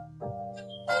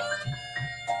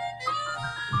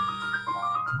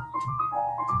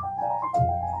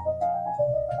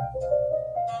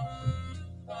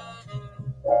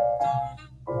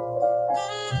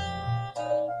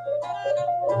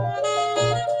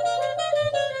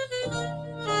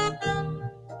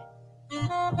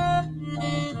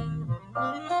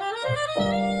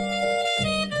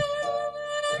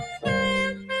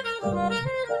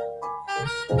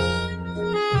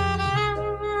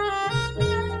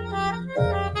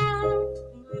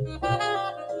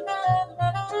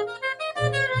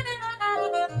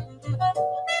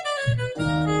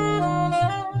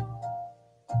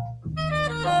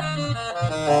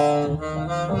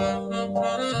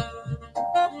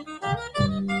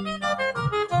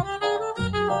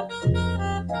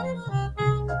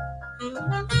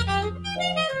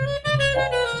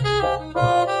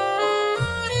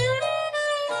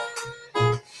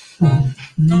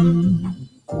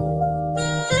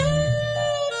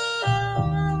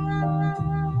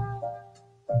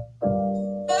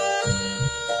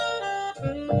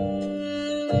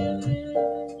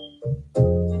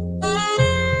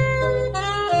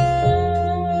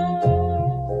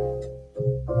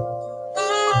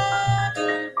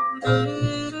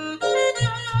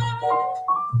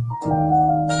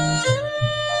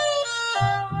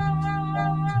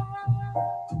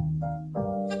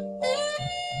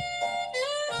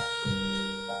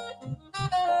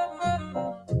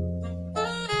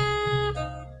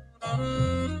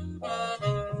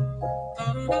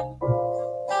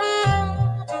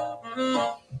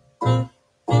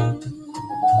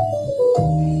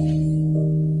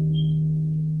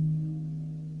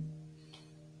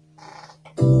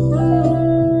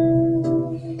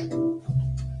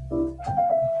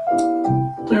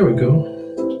 There we go.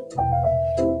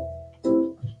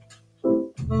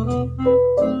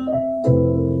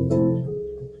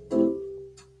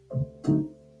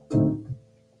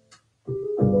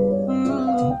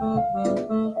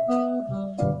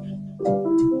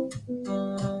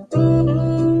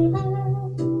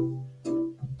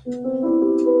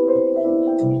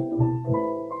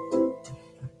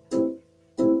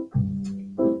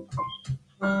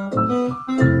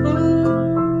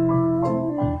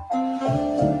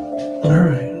 All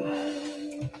right.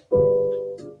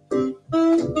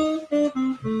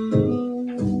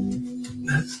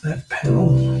 That's that panel.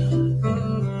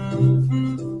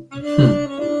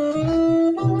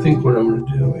 I think what I'm going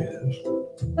to do is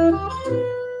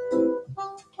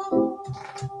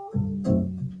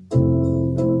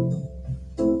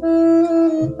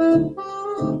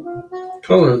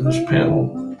color this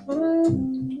panel.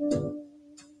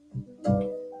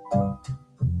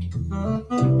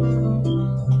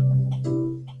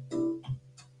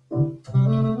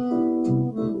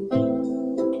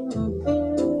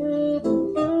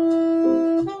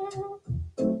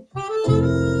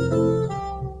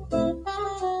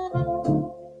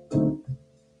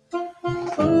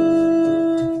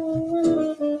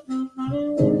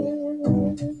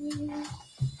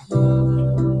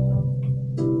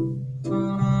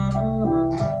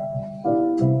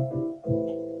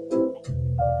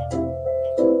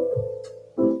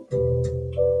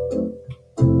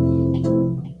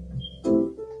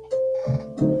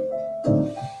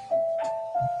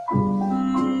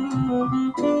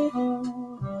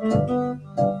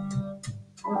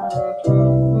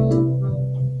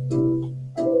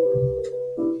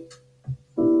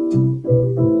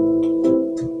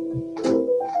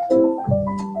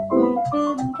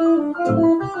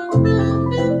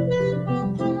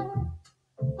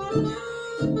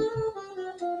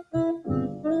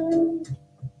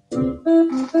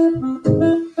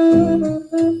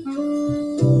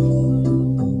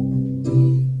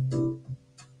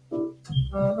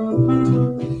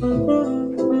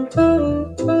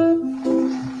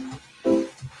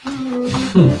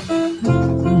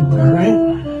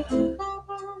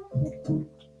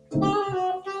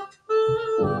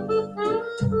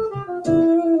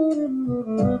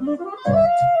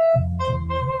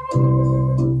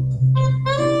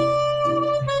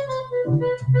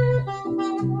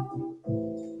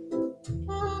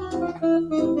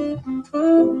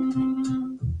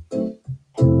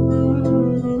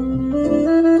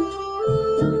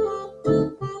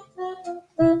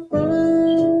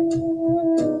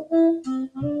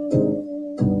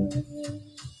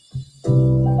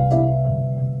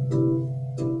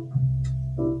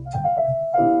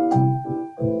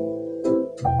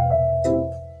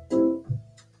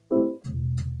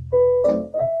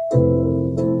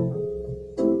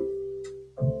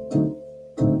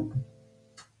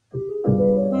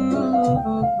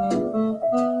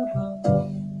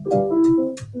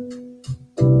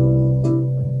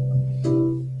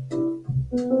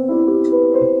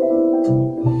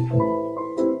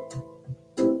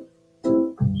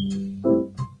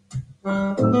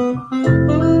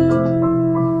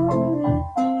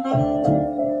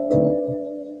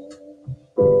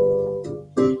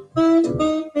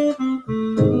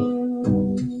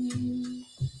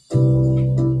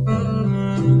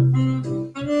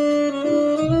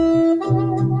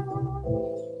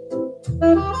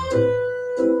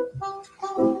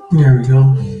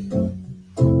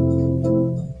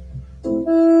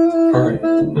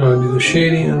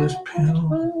 shading on this panel.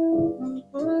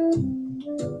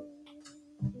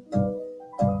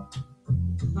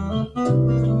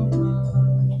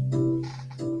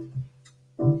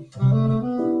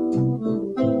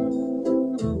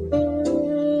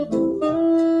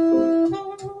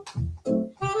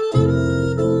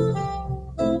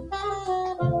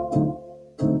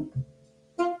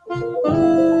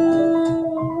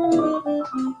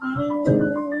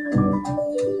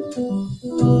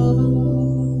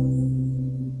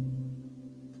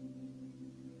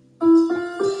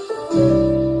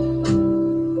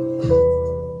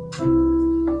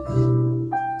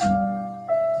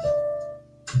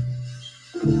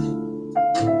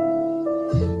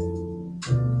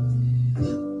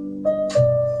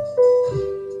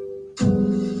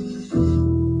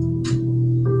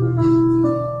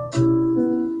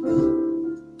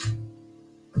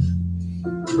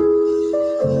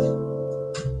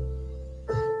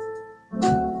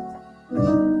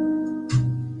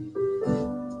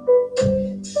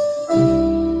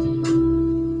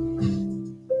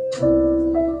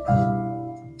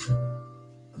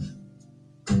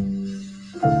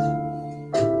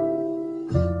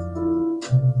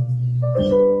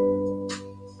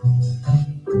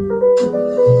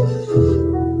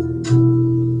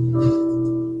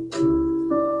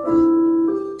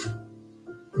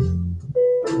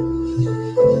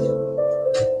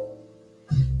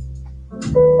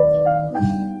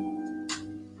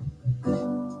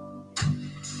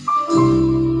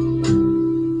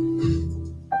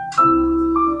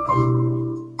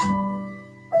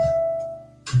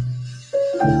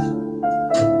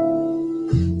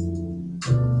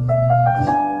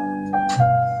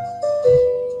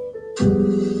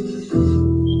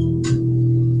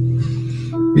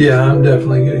 Yeah, I'm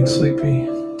definitely getting sleepy.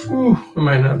 Ooh, I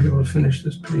might not be able to finish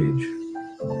this page.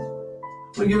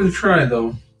 I'm gonna give it a try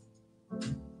though.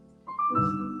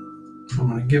 I'm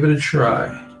gonna give it a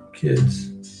try, kids.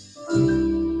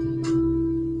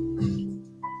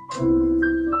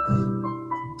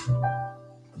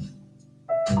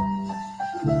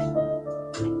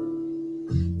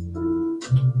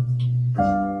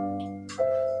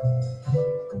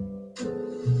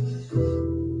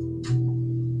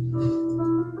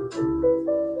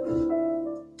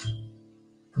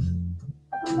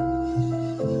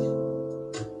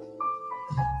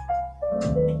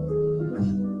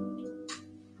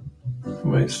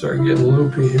 Might start getting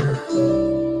loopy here.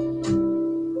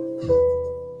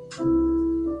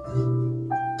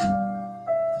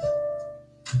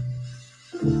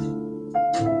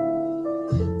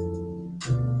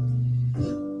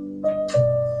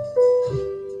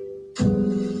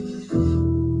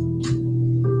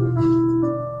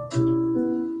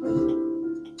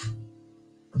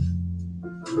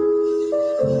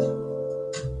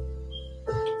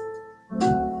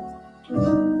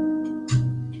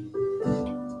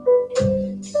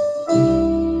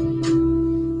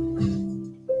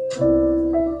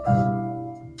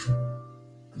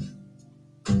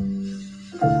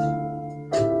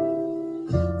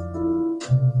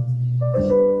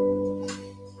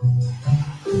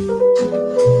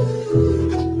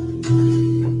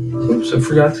 Oops, I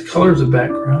forgot to color the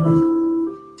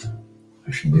background.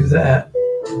 I should do that.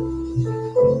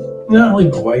 No, I'll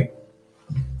leave it white.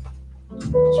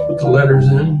 Let's put the letters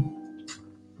in.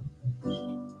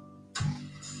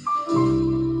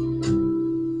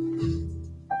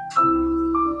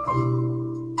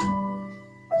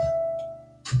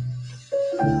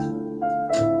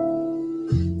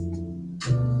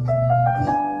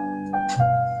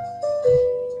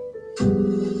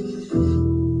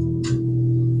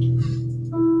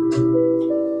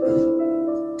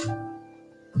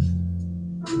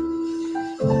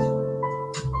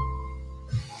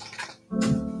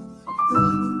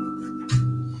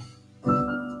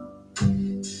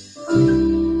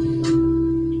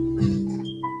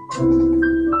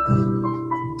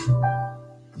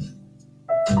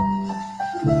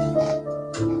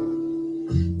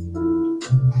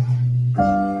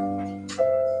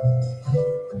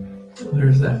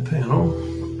 There's that panel.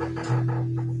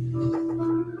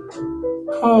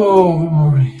 Oh, good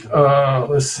morning.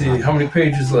 Let's see, how many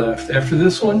pages left? After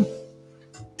this one?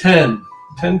 10.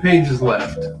 10 pages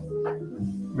left.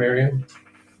 Miriam?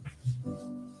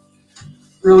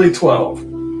 Really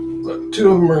 12. But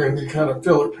 2 of them are going to be kind of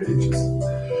filler pages.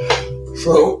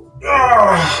 So,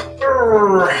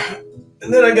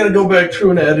 and then I got to go back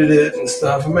through and edit it and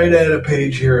stuff. I might add a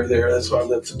page here or there. That's why I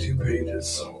left the 2 pages.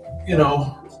 So, you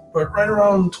know, but right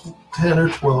around 10 or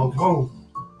 12. Oh.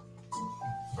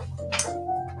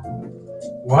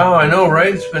 Wow, I know,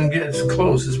 right? It's been getting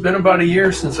close. It's been about a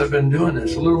year since I've been doing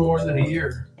this. A little more than a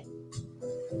year.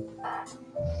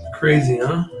 Crazy,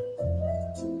 huh?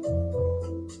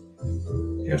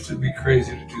 You have to be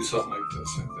crazy to do something like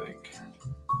this, I think.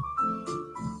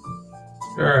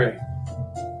 Alright.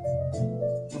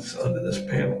 Let's onto this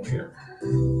panel here.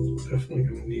 Definitely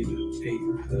going to need an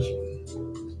 8 for this one.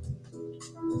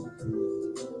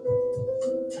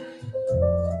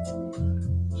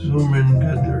 Zoom in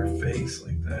good to her face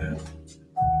like that.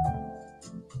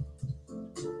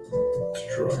 Let's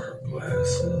draw her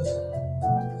glasses.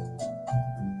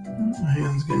 My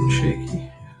hand's getting shaky.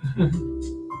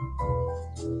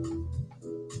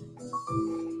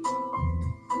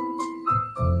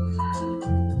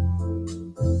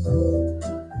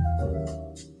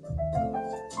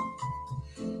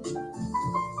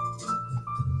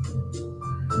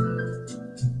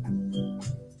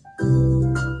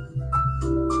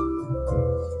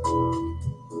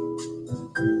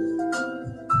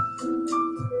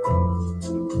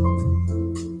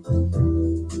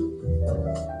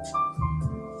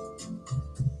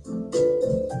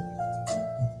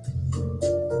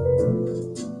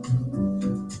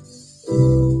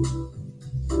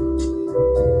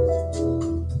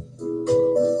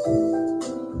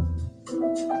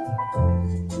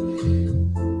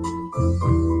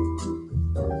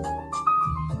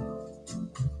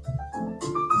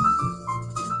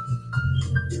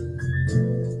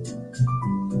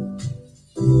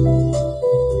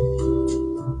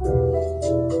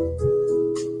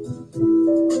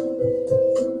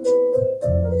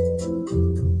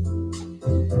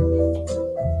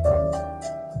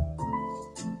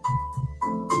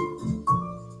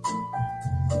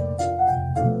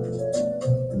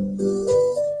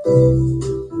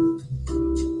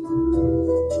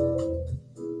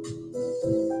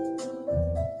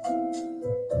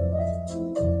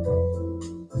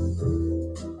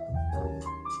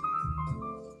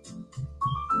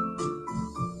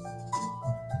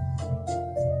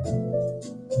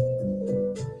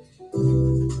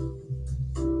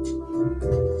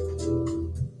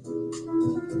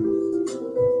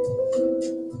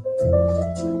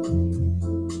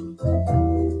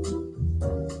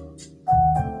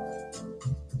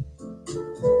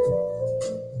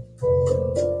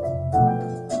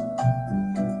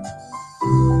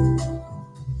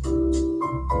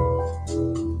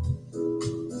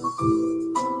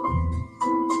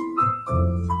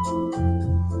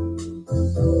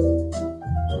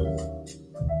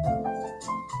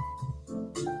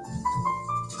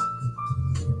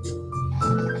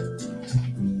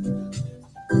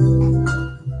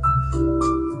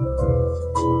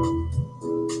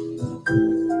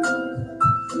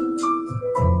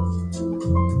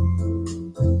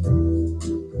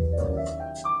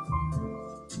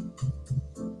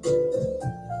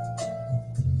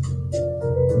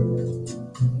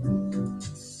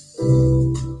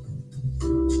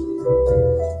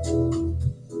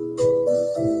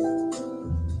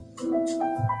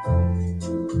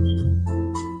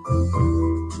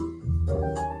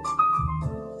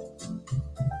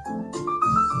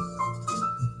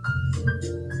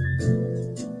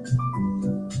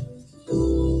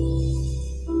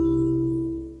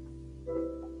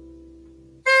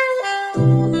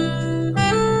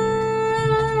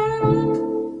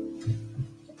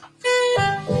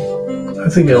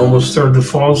 I think I almost started to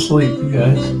fall asleep, you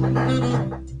guys.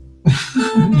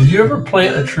 Did you ever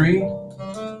plant a tree?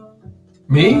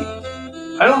 Me?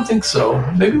 I don't think so.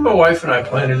 Maybe my wife and I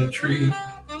planted a tree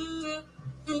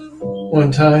one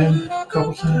time, a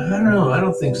couple times. I don't know. I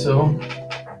don't think so.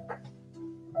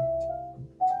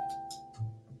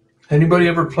 Anybody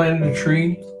ever planted a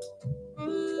tree?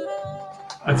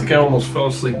 I think I almost fell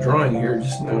asleep drawing here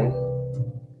just now.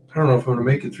 I don't know if I'm going to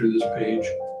make it through this page.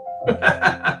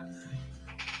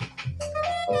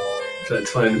 I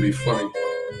trying to be funny.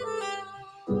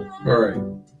 All right,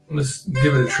 let's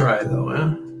give it a try though,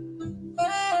 huh?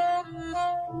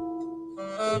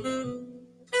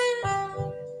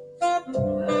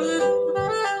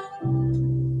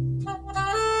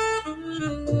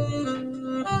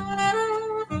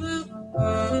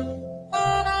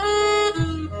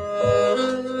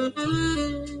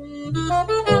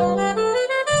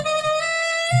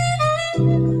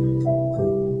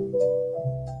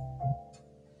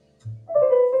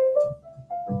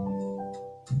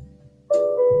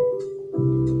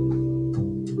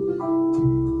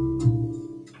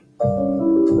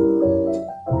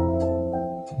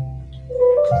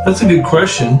 That's a good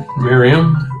question,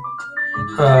 Miriam.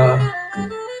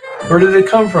 Where did it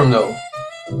come from, though?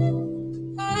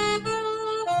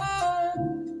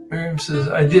 Miriam says,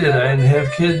 I did. I didn't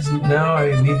have kids. Now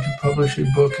I need to publish a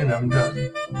book and I'm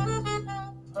done.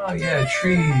 Oh, yeah,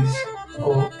 trees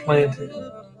planted.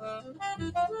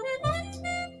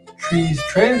 trees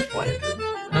transplanted.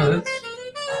 Oh,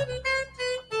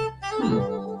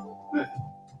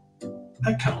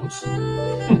 that counts.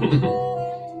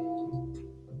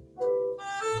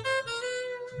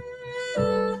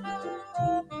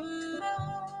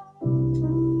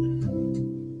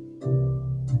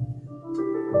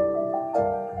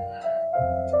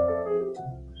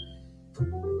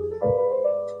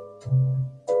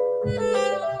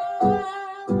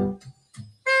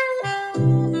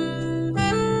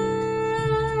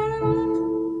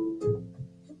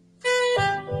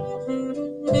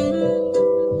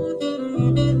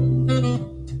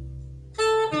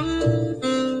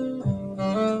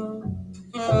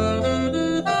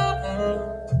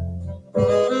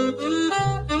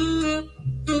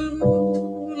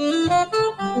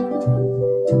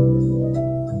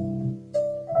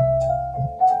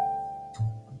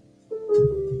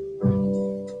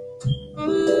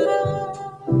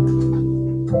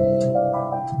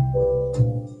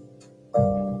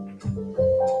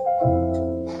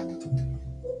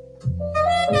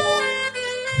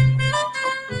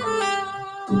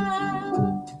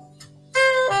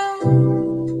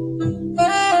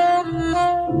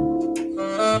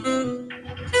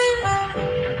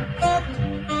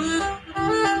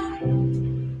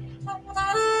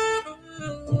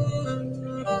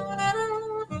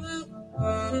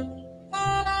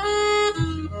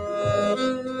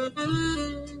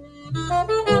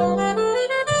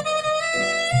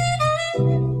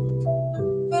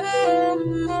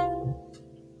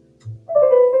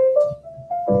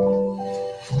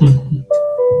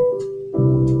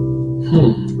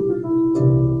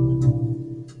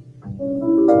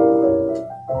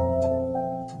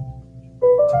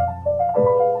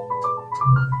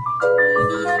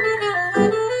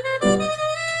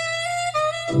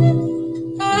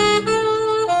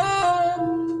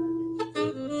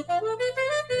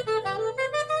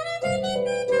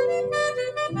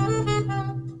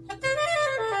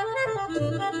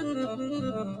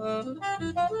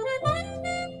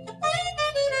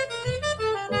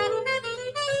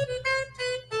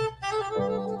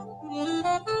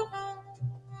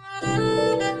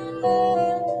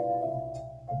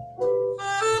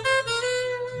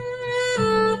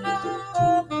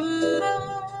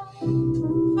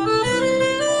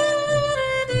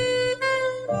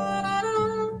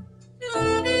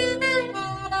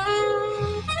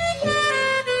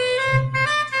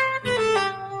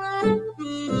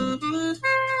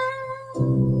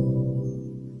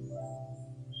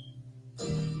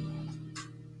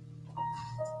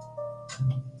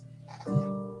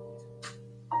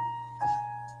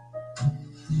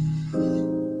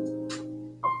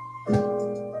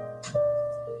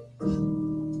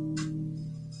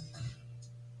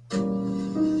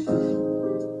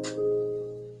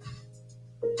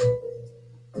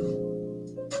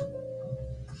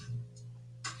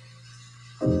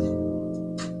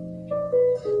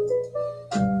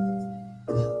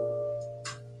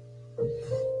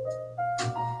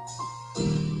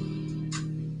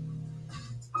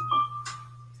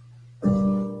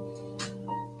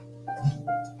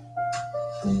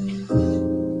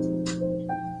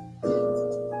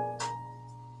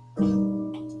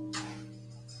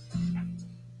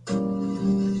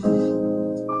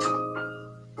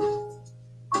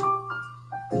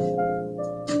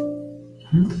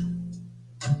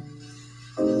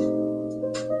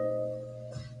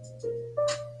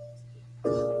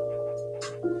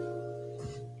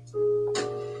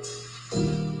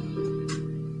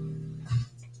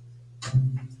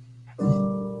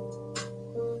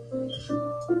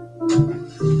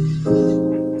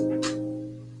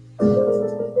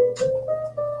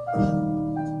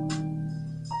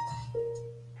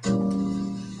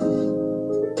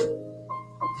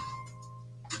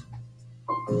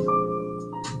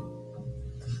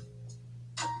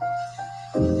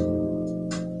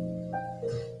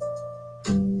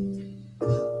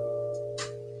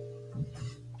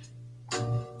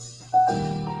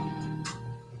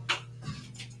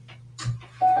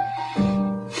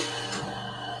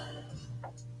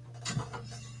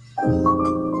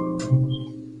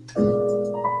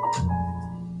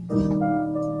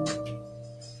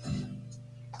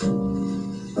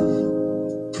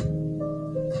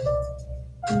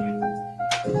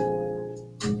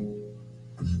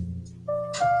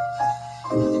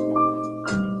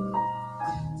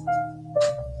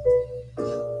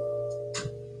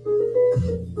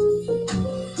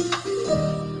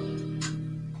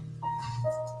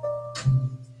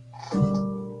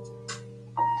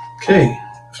 Okay,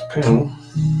 this panel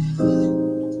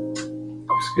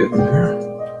is getting there.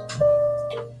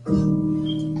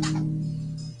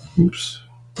 Oops.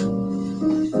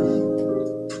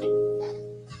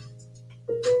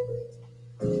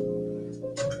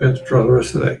 we have to draw the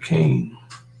rest of that cane.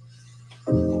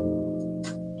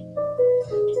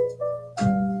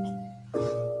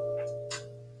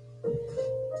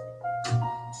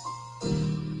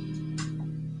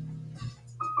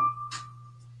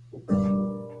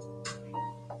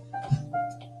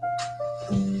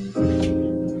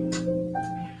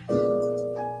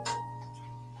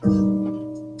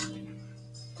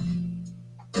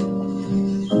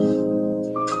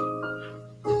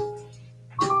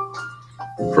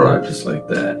 Draw it just like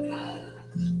that.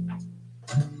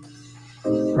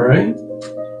 All right.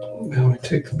 Then we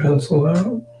take the pencil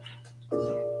out.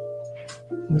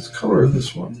 Let's color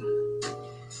this one.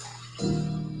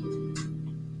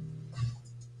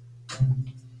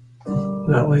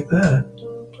 Not like that.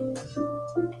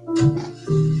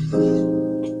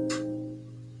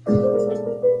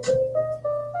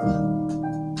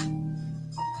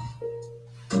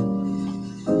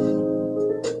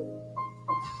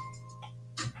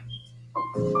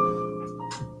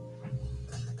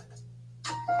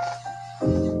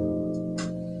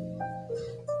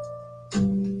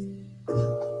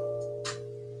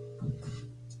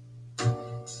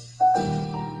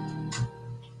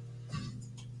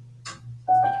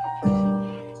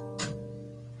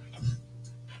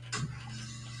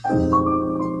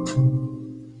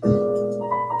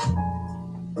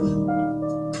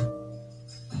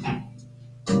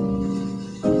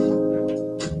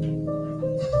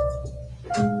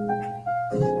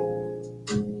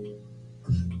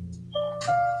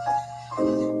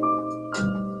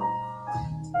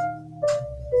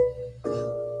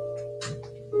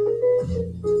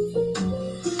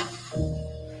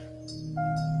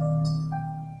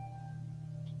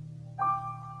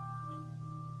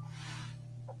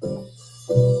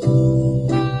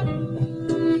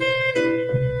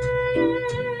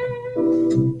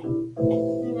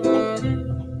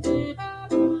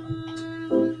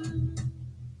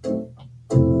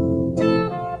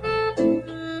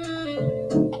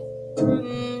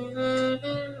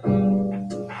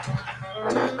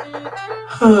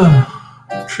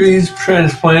 Trees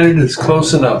transplanted is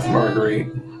close enough,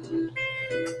 Marguerite.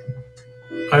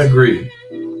 I agree.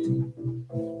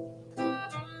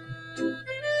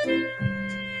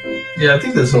 Yeah, I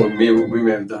think that's what we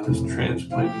may have done is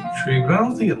transplanted a tree, but I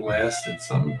don't think it lasted.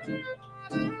 Some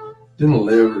didn't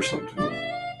live or something.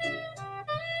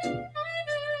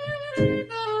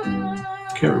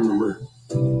 Can't remember.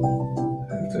 I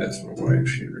have to ask my wife;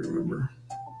 she'd remember.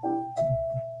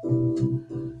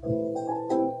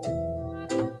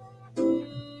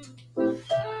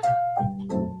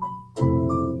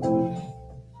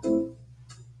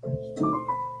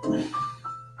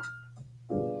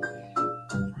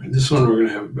 This one we're going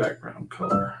to have a background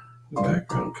color. The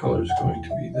background color is going to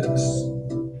be this.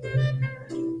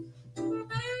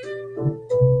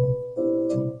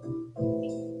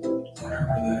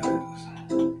 Whatever that is.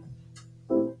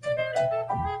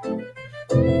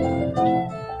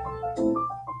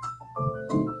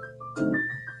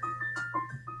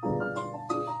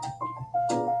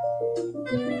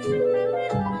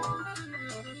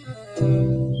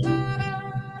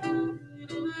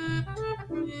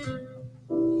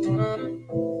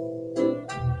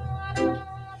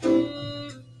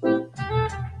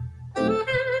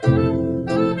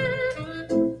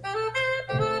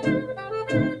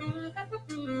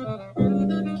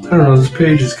 I don't know, this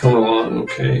page is coming along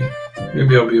okay.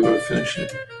 Maybe I'll be able to finish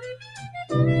it.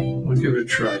 I'll give it a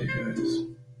try, you guys.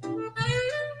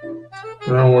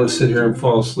 But I don't want to sit here and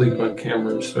fall asleep on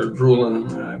camera and start drooling on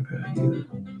my iPad either.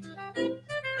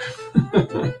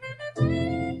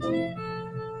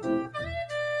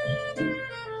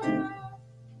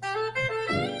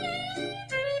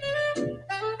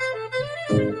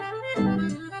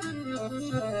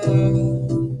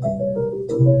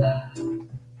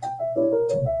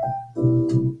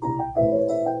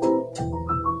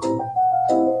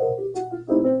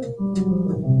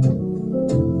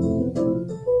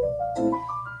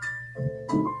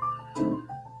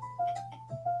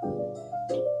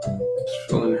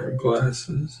 Fill in her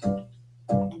glasses.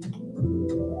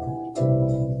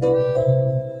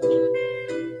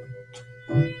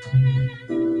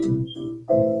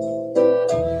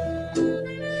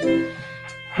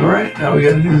 All right, now we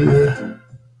gotta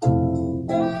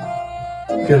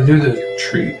do the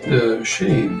tree, the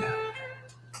shade.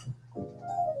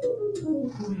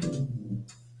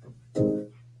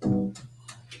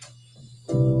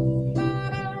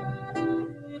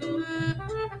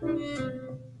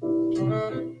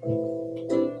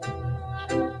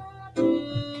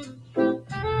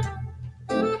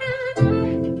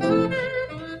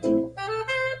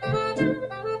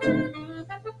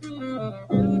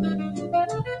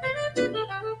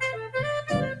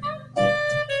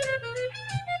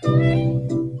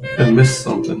 missed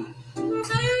something. Hang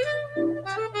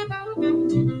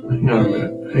on a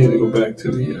minute. I need to go back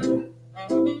to the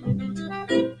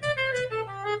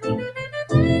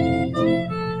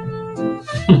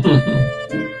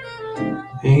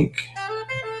ink.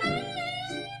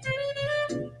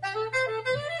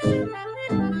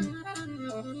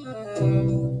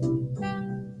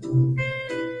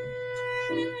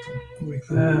 Like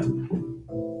that.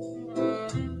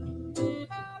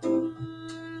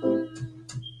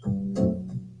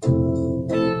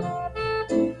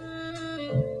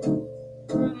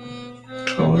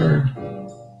 Color.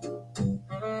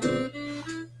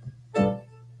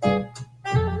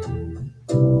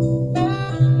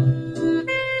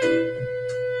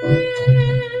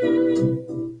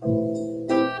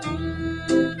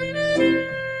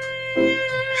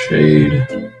 Shade.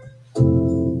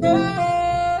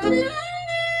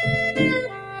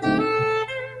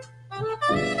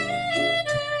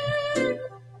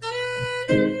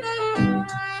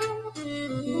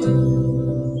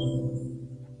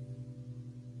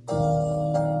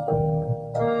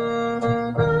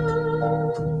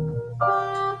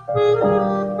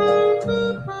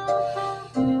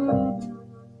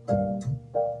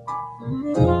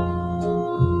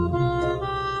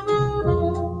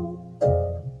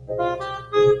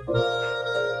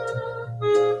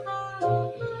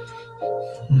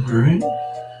 All right.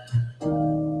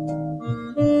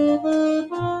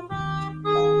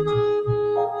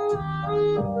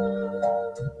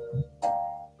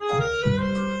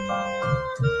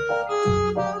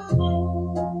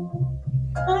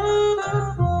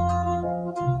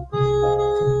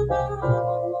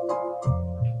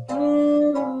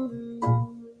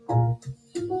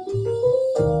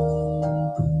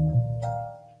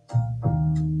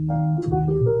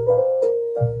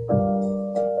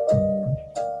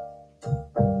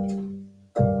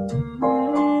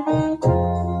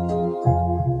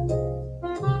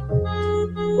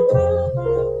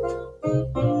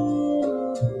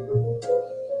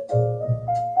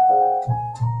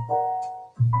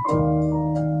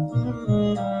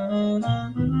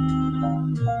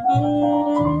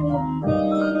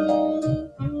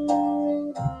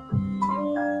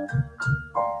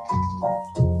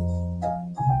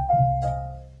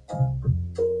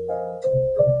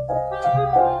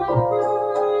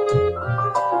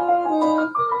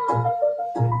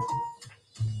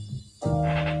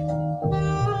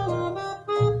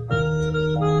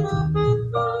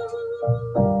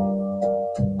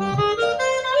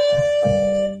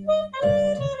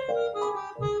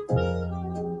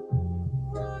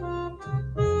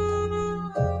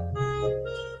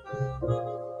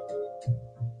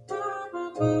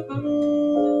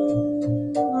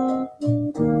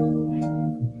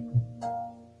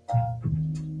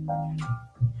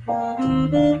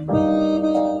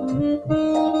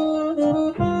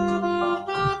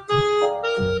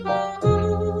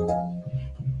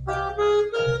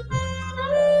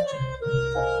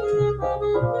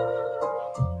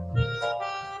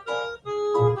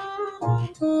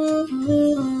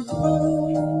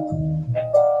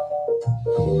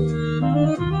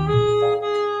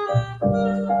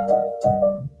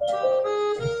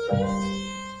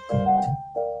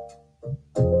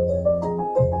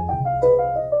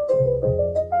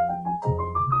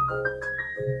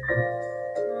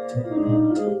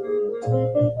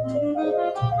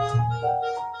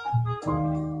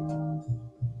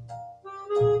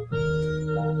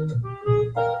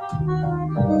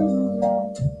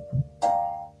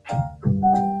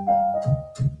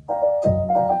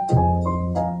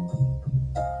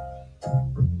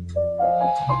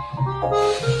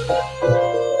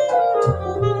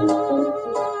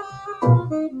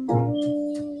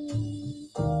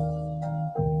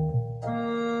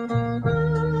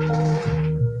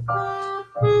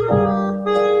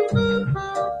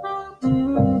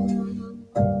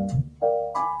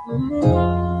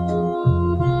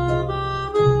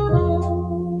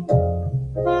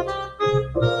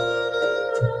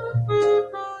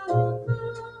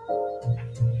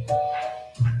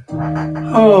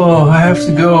 Oh, I have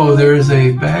to go. There's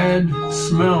a bad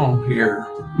smell here.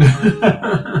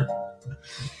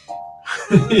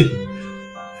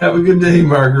 Have a good day,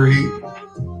 Marguerite.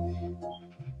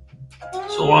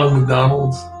 So long,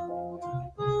 McDonald's.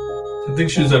 I think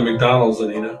she was at McDonald's,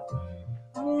 Anita.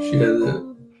 She had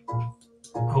to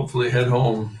hopefully head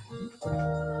home.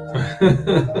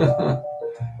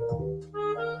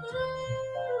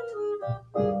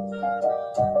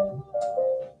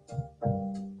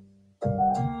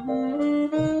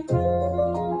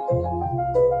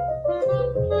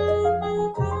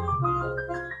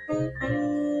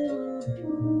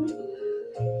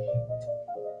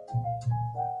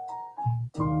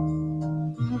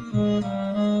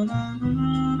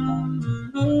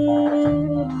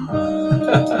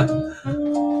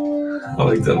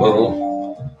 like that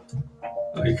little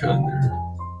icon there.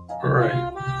 All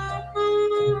right.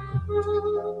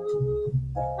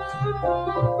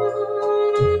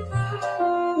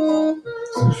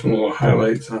 So some little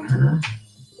highlights on her.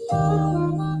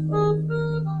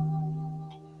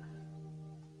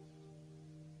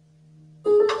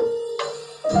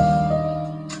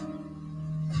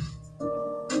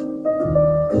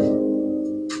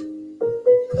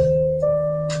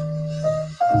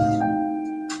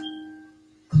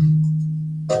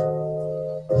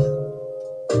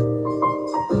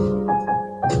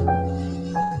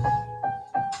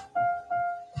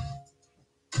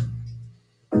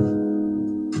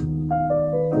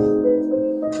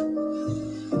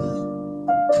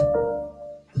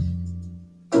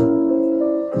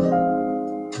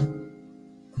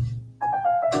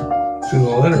 To the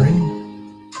lettering.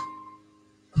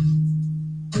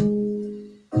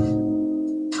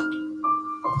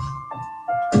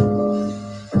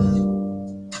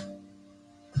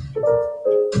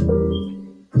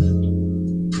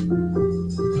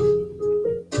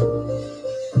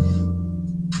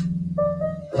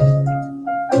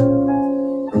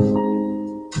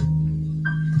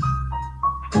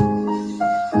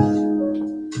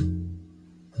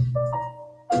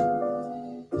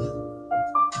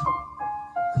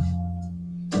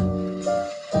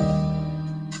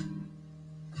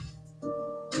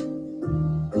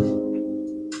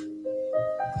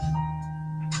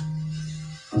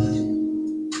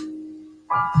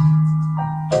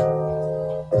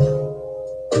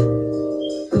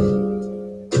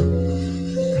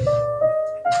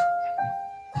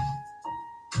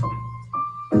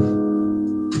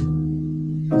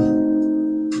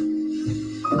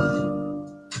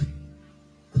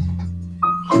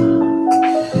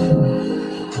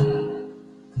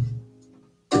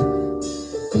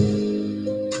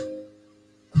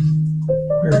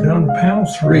 We're down to panel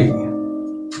 3.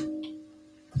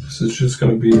 This is just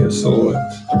going to be a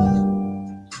silhouette.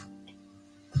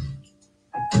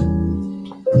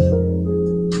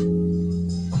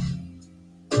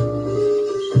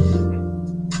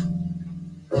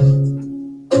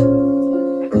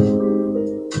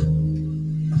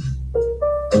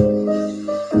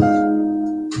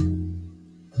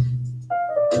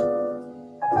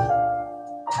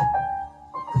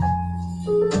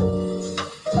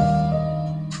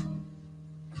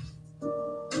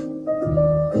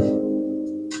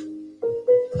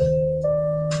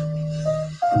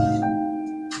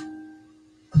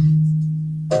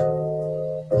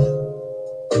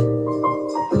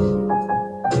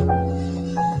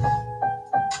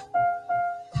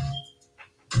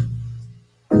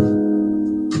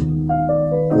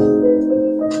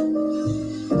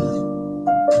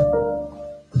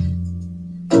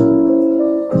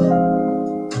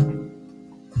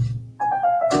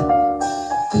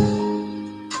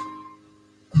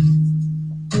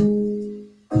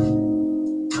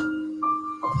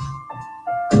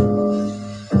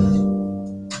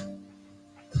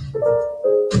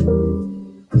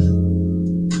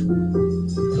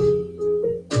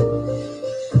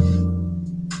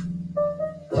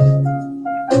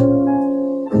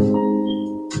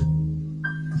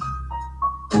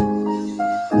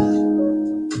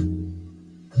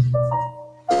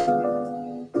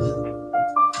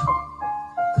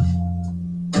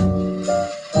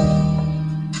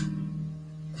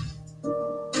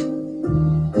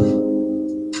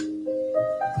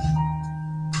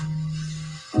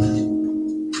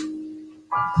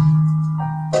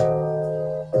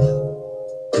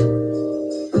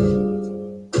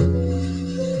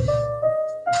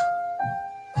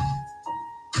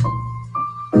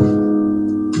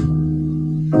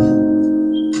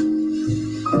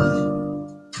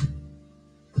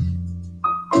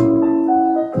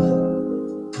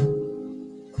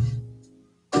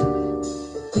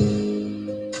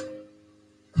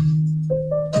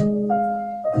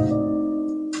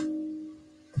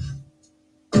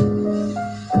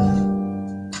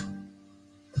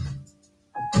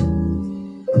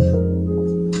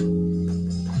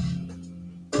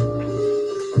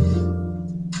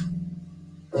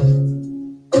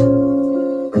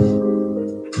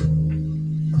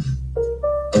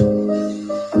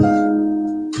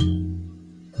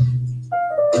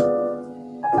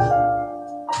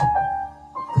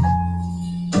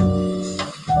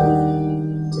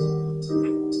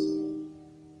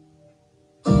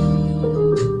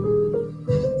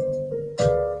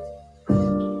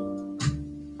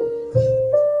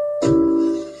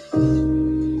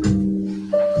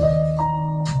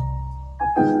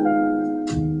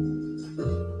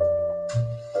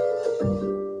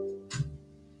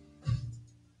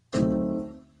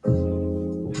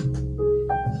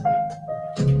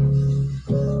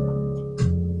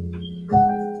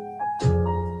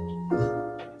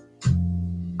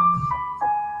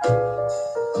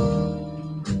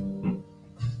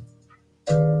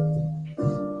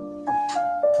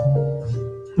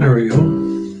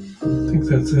 think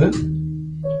that's it.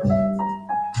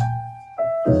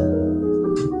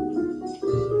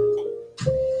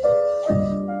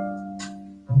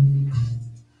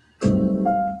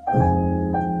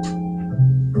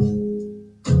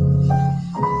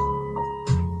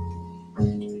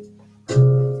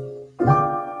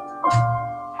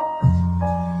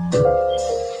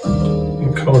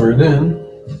 And color it in.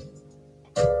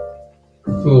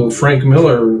 A little Frank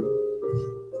Miller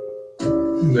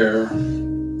there.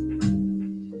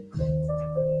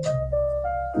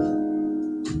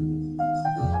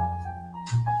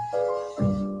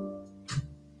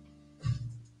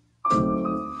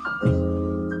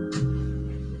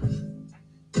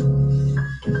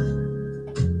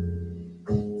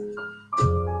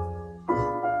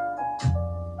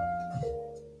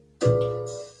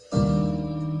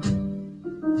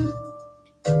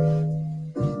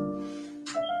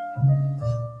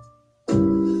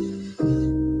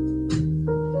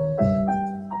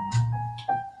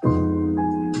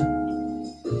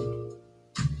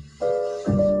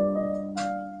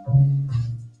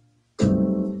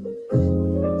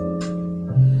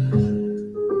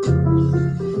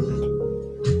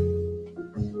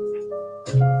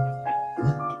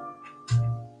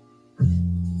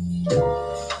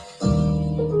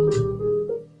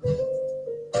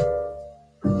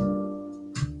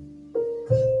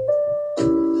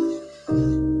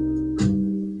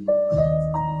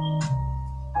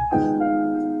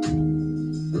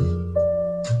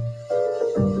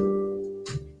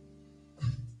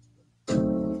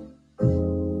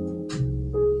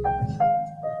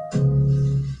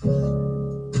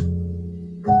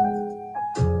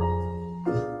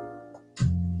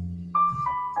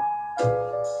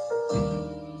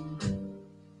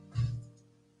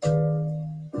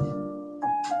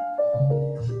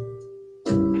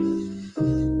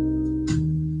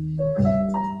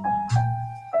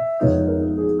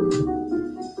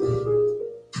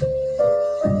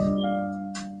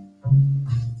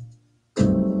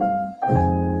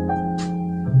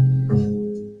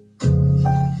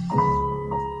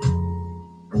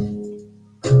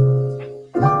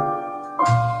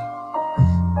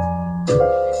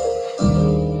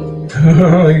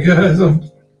 Oh, you guys, I'm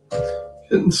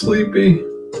getting sleepy.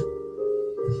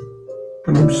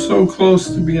 But I'm so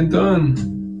close to being done.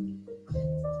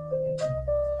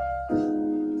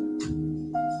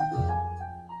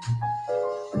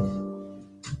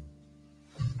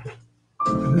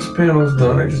 This panel's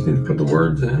done. I just need to put the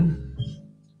words in.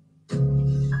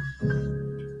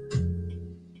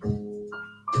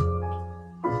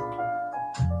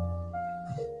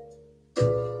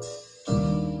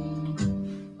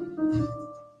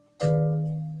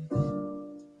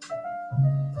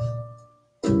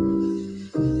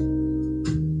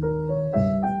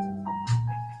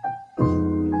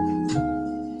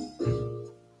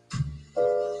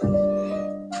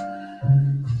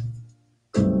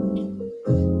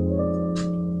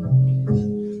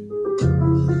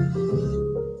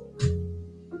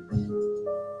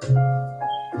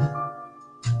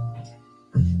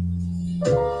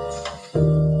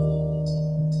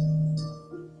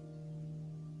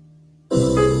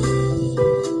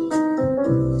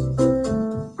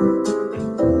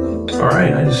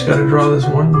 Alright, I just got to draw this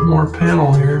one more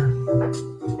panel here.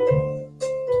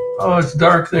 Oh, it's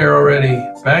dark there already.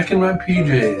 Back in my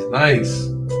PJs. Nice.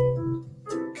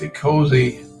 Get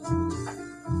cozy.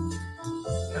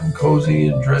 I'm cozy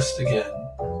and dressed again.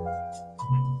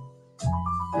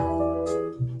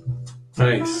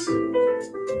 Nice.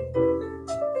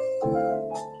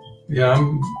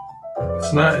 Yeah,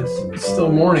 it's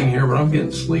still morning here, but I'm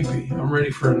getting sleepy. I'm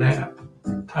ready for a nap.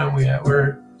 What time we at?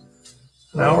 We're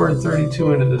an hour and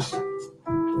 32 into this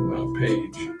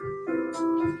page.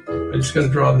 I just got to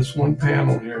draw this one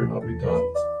panel here and I'll be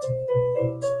done.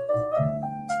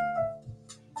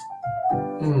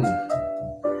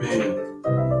 Man.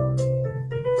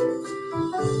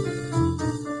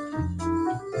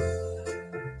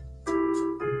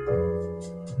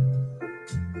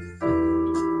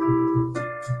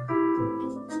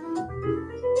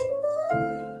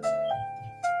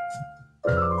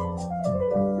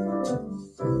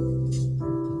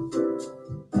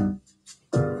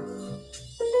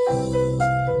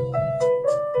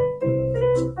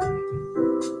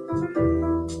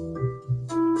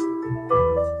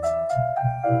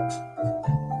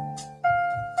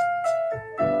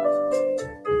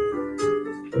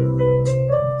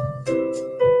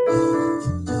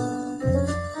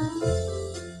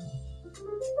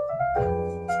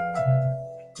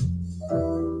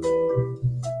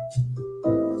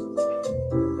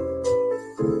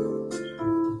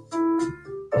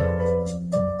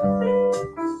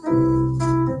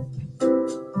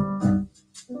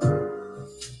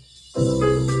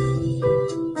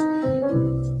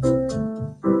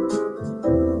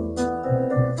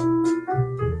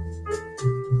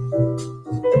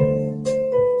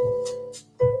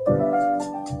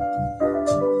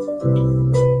 Okay.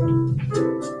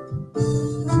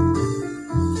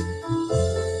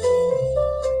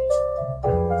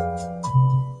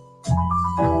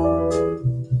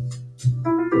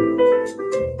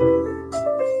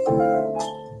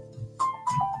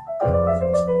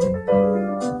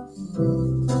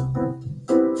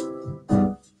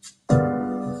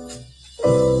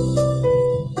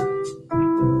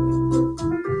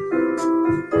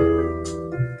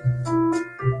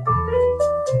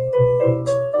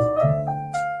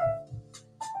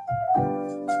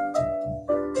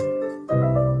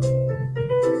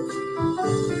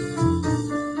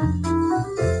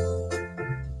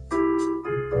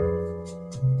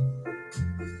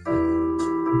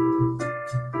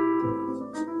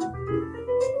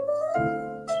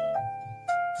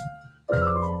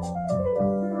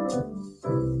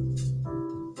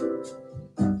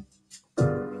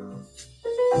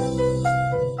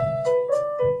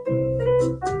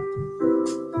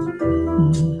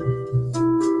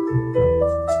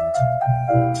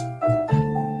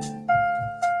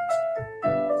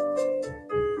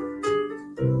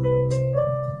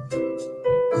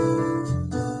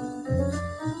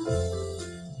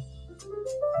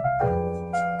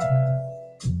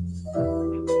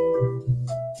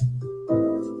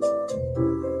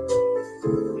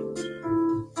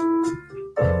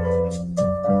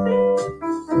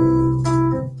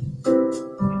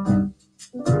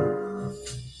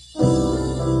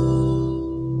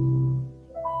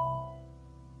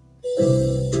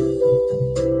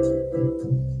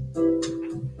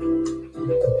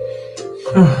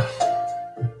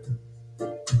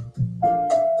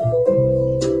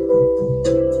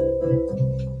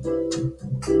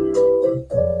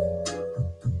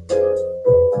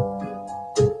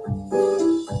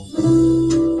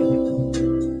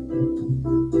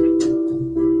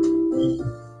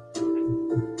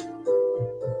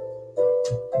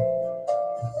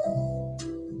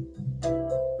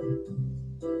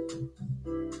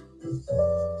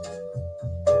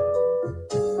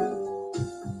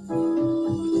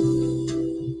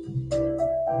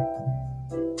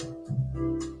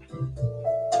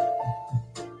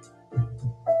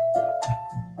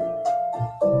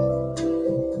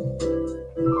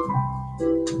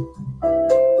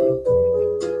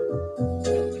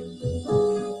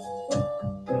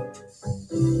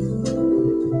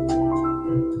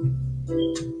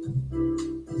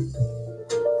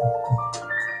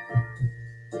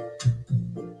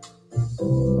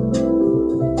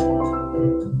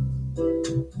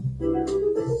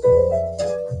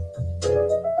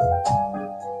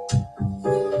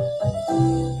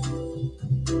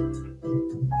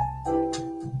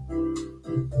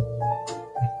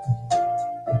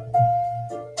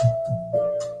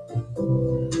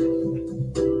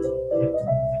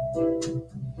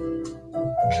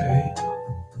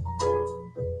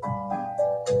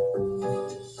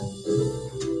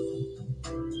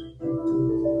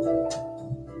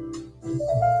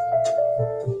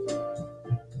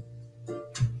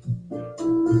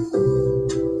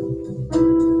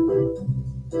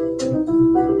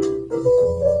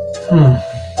 Hmm.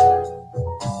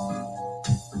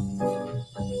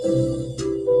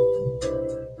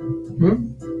 Whoop.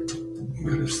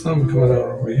 Got his thumb coming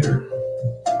out over here.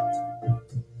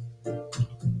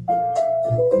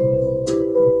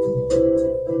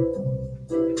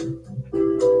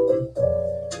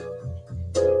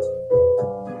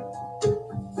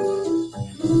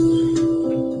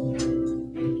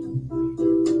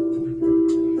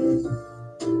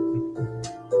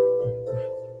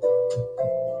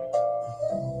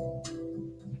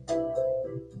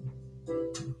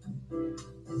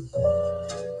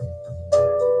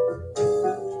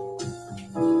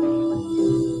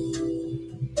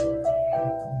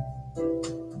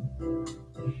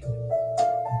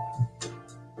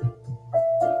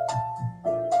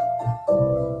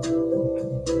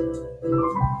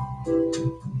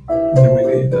 And then we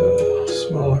need a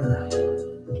smaller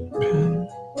pen.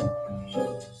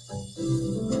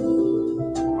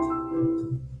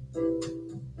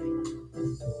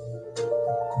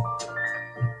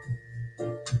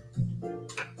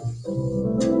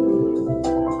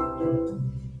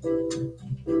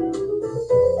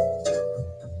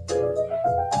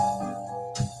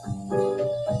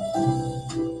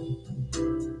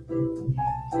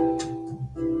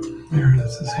 There,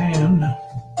 that's his hand.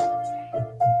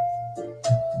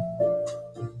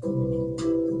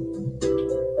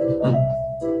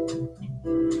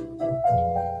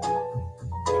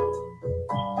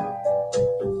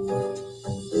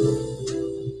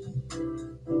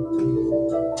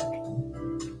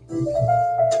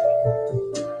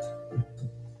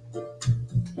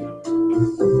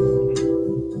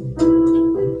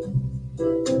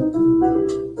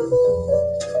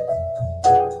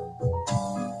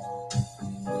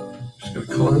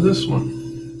 this one.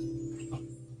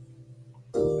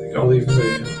 I think I'll leave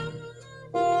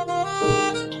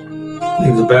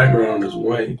the background as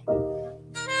white.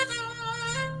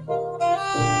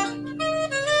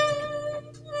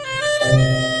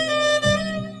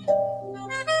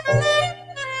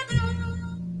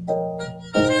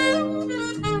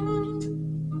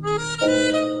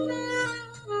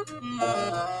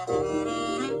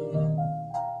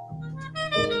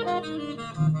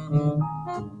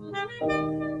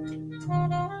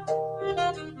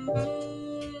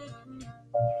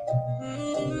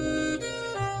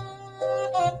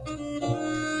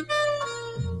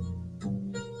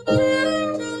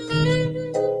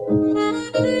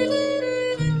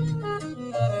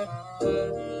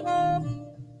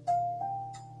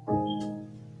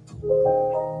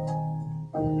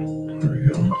 There we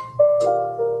go.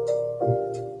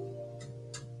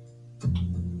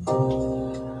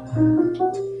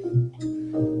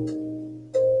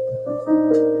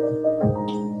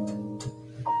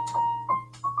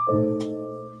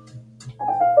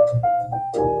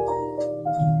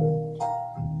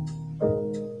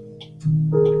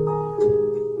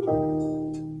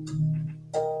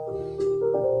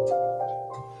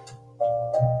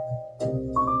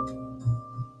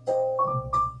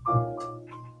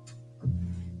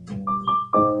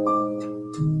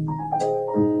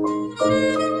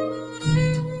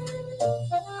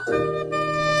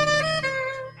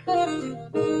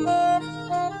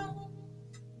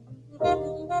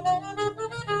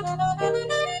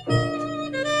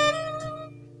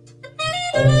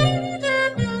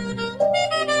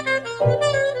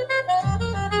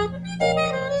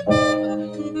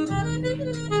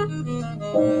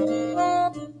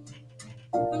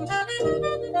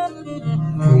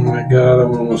 Oh my God,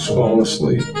 I'm almost falling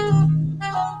asleep.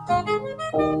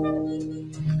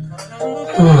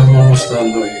 Oh, I'm almost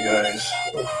done though, you guys.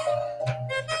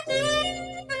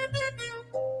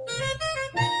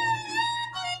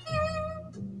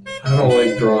 I don't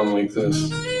like drawing like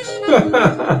this.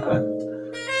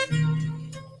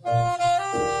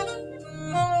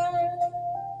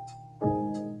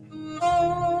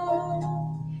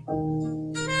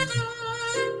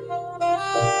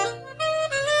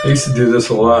 I used to do this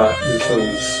a lot because I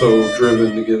was so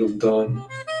driven to get them done.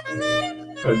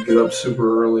 I'd get up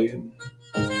super early, and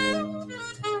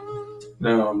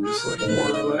now I'm just like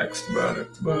more relaxed about it.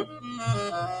 But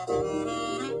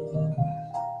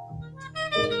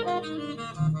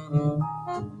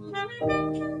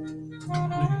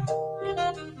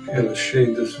gotta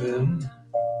shade this in.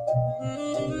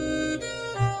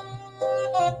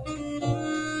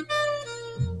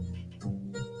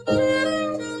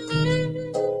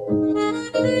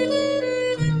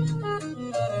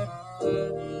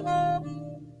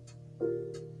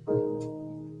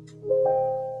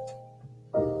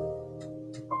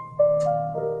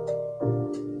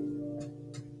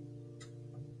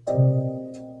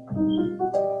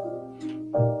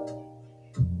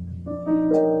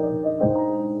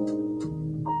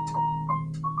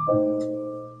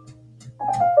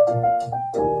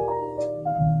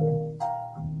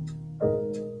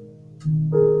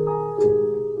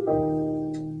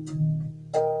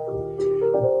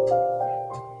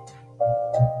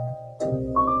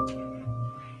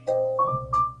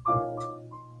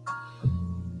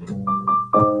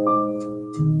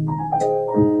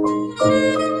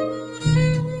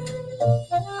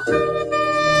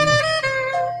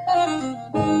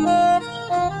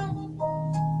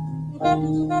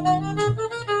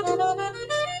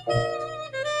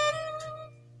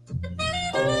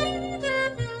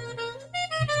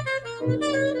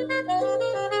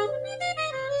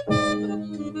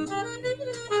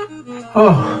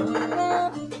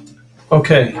 Oh,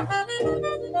 okay.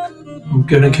 I'm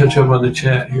gonna catch up on the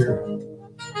chat here.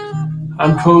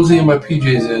 I'm cozy in my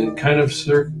PJs in, kind of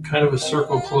a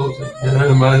circle closing, and I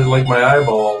like my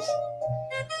eyeballs.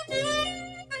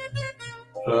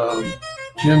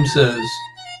 Jim says,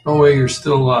 "No way, you're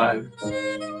still alive."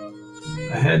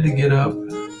 I had to get up,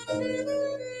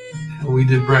 and we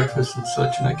did breakfast and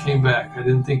such, and I came back. I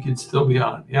didn't think you'd still be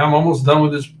on. Yeah, I'm almost done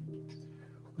with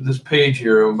this page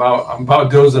here. I'm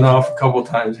about dozing off a couple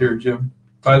times here, Jim.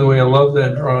 By the way, I love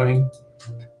that drawing.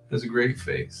 It has a great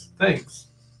face. Thanks.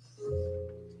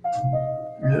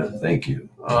 Yeah, thank you.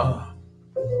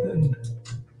 And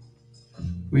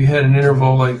we had an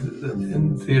interval like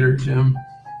in theater, Jim.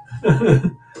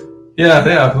 yeah,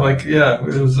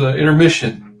 it was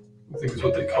intermission. I think is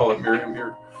what they call it, Miriam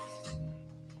here.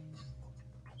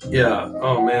 Yeah.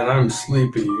 Oh man, I'm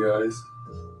sleepy, you guys.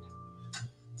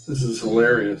 This is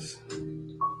hilarious.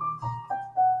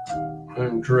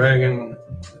 I'm dragging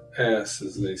ass,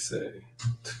 as they say.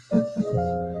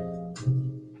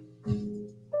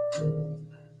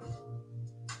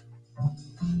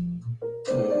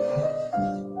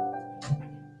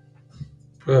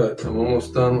 But I'm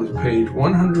almost done with page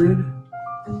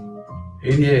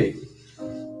 188.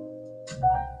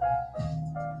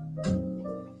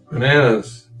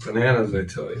 Bananas, I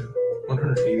tell you.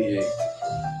 188.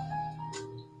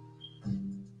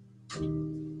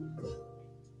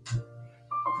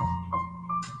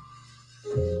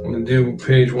 I'm going to do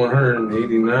page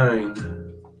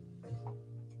 189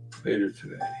 later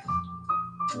today.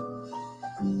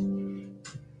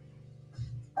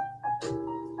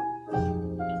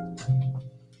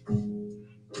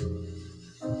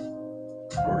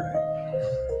 All right.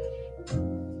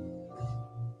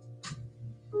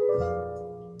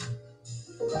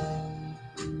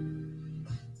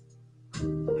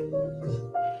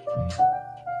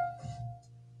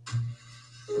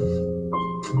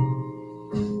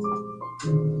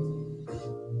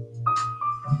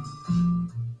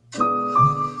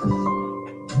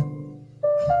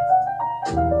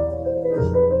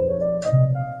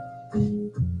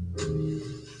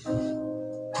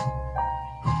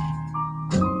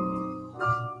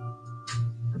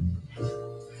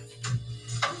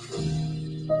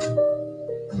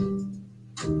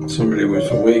 Somebody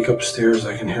was awake upstairs.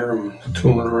 I can hear them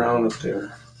tooling around up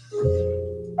there.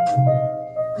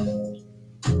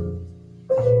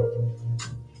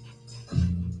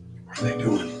 What are they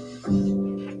doing?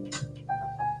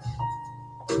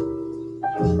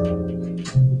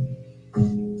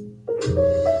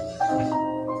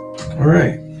 All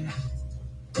right.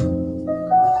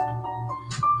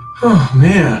 Oh,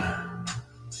 man.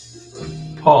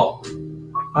 Paul,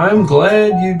 I'm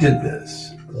glad you did this.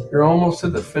 You're almost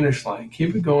at the finish line.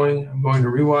 Keep it going. I'm going to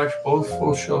rewatch both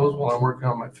full shows while I'm working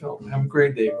on my film. Have a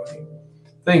great day, buddy.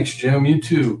 Thanks, Jim. You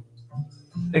too.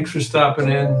 Thanks for stopping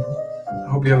in. I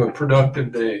hope you have a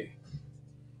productive day.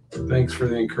 Thanks for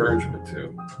the encouragement,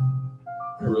 too.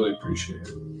 I really appreciate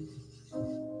it.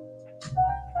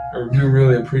 I do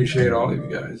really appreciate all of you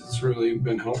guys. It's really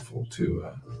been helpful to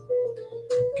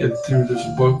get through this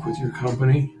book with your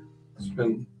company. It's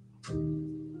been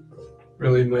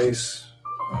really nice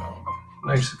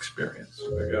experience,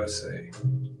 I gotta say.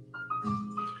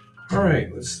 All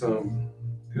right, let's do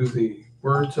the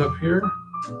words up here.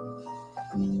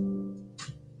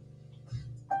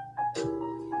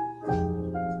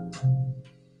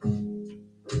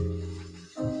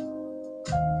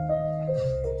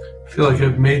 I feel like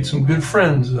I've made some good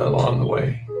friends along the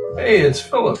way. Hey, it's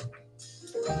Philip.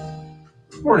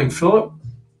 Good morning, Philip.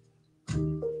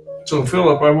 So,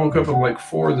 Philip, I woke up at like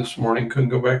 4 this morning, couldn't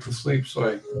go back to sleep, so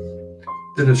I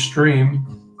did a stream,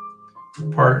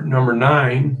 part number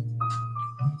 9,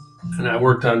 and I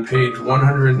worked on page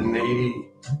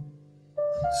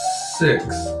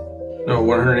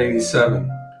 187.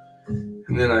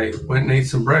 And then I went and ate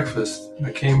some breakfast.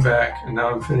 I came back, and now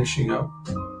I'm finishing up.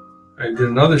 I did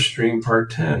another stream,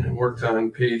 part 10, and worked on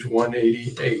page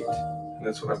 188, and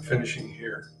that's what I'm finishing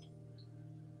here.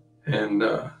 And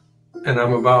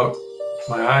I'm about,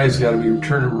 my eyes got to be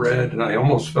turning red, and I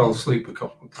almost fell asleep a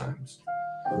couple of times.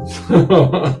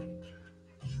 So,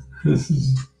 this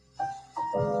is...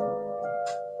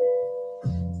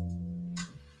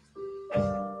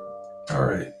 All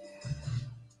right.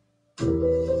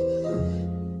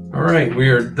 All right, we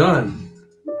are done.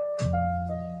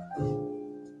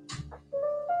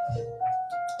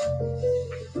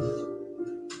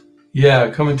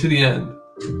 Yeah, coming to the end.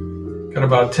 Got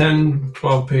about 10,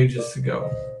 12 pages to go.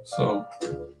 So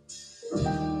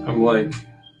I'm like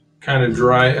I'm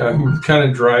kind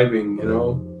of driving, you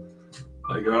know,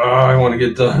 like, oh, I want to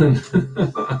get done.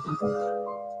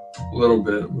 A little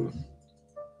bit.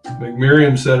 Like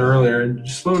Miriam said earlier,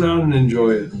 just slow down and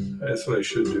enjoy it. That's what I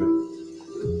should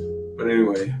do. But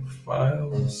anyway,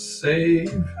 file,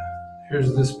 save.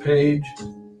 Here's this page.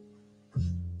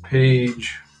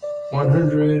 Page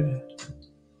 188.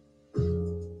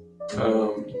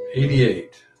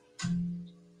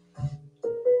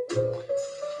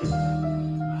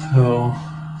 Oh,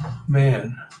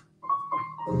 man.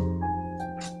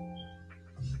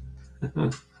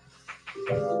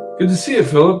 Good to see you,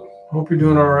 Philip. Hope you're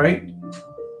doing all right.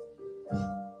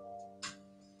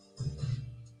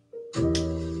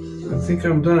 I think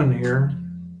I'm done here.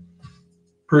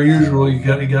 Per usual, you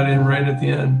got in right at the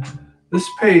end. This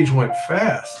page went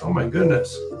fast. Oh my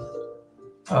goodness.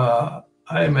 I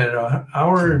am at an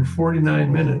hour and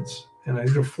 49 minutes, and I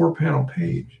did a 4-panel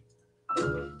page.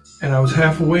 And I was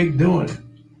half awake doing it.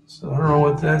 So I don't know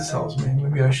what that tells me.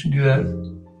 Maybe I should do that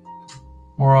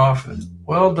more often.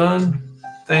 Well done.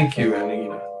 Thank you,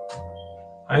 Anina.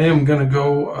 I am going to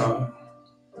go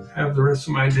have the rest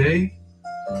of my day.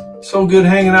 So good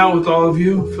hanging out with all of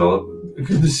you. Philip,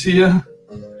 good to see you.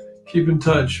 Keep in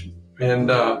touch. And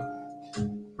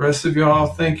The rest of y'all,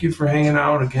 thank you for hanging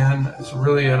out again. It's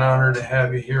really an honor to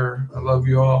have you here. I love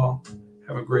you all.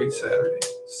 Have a great Saturday.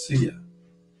 See ya.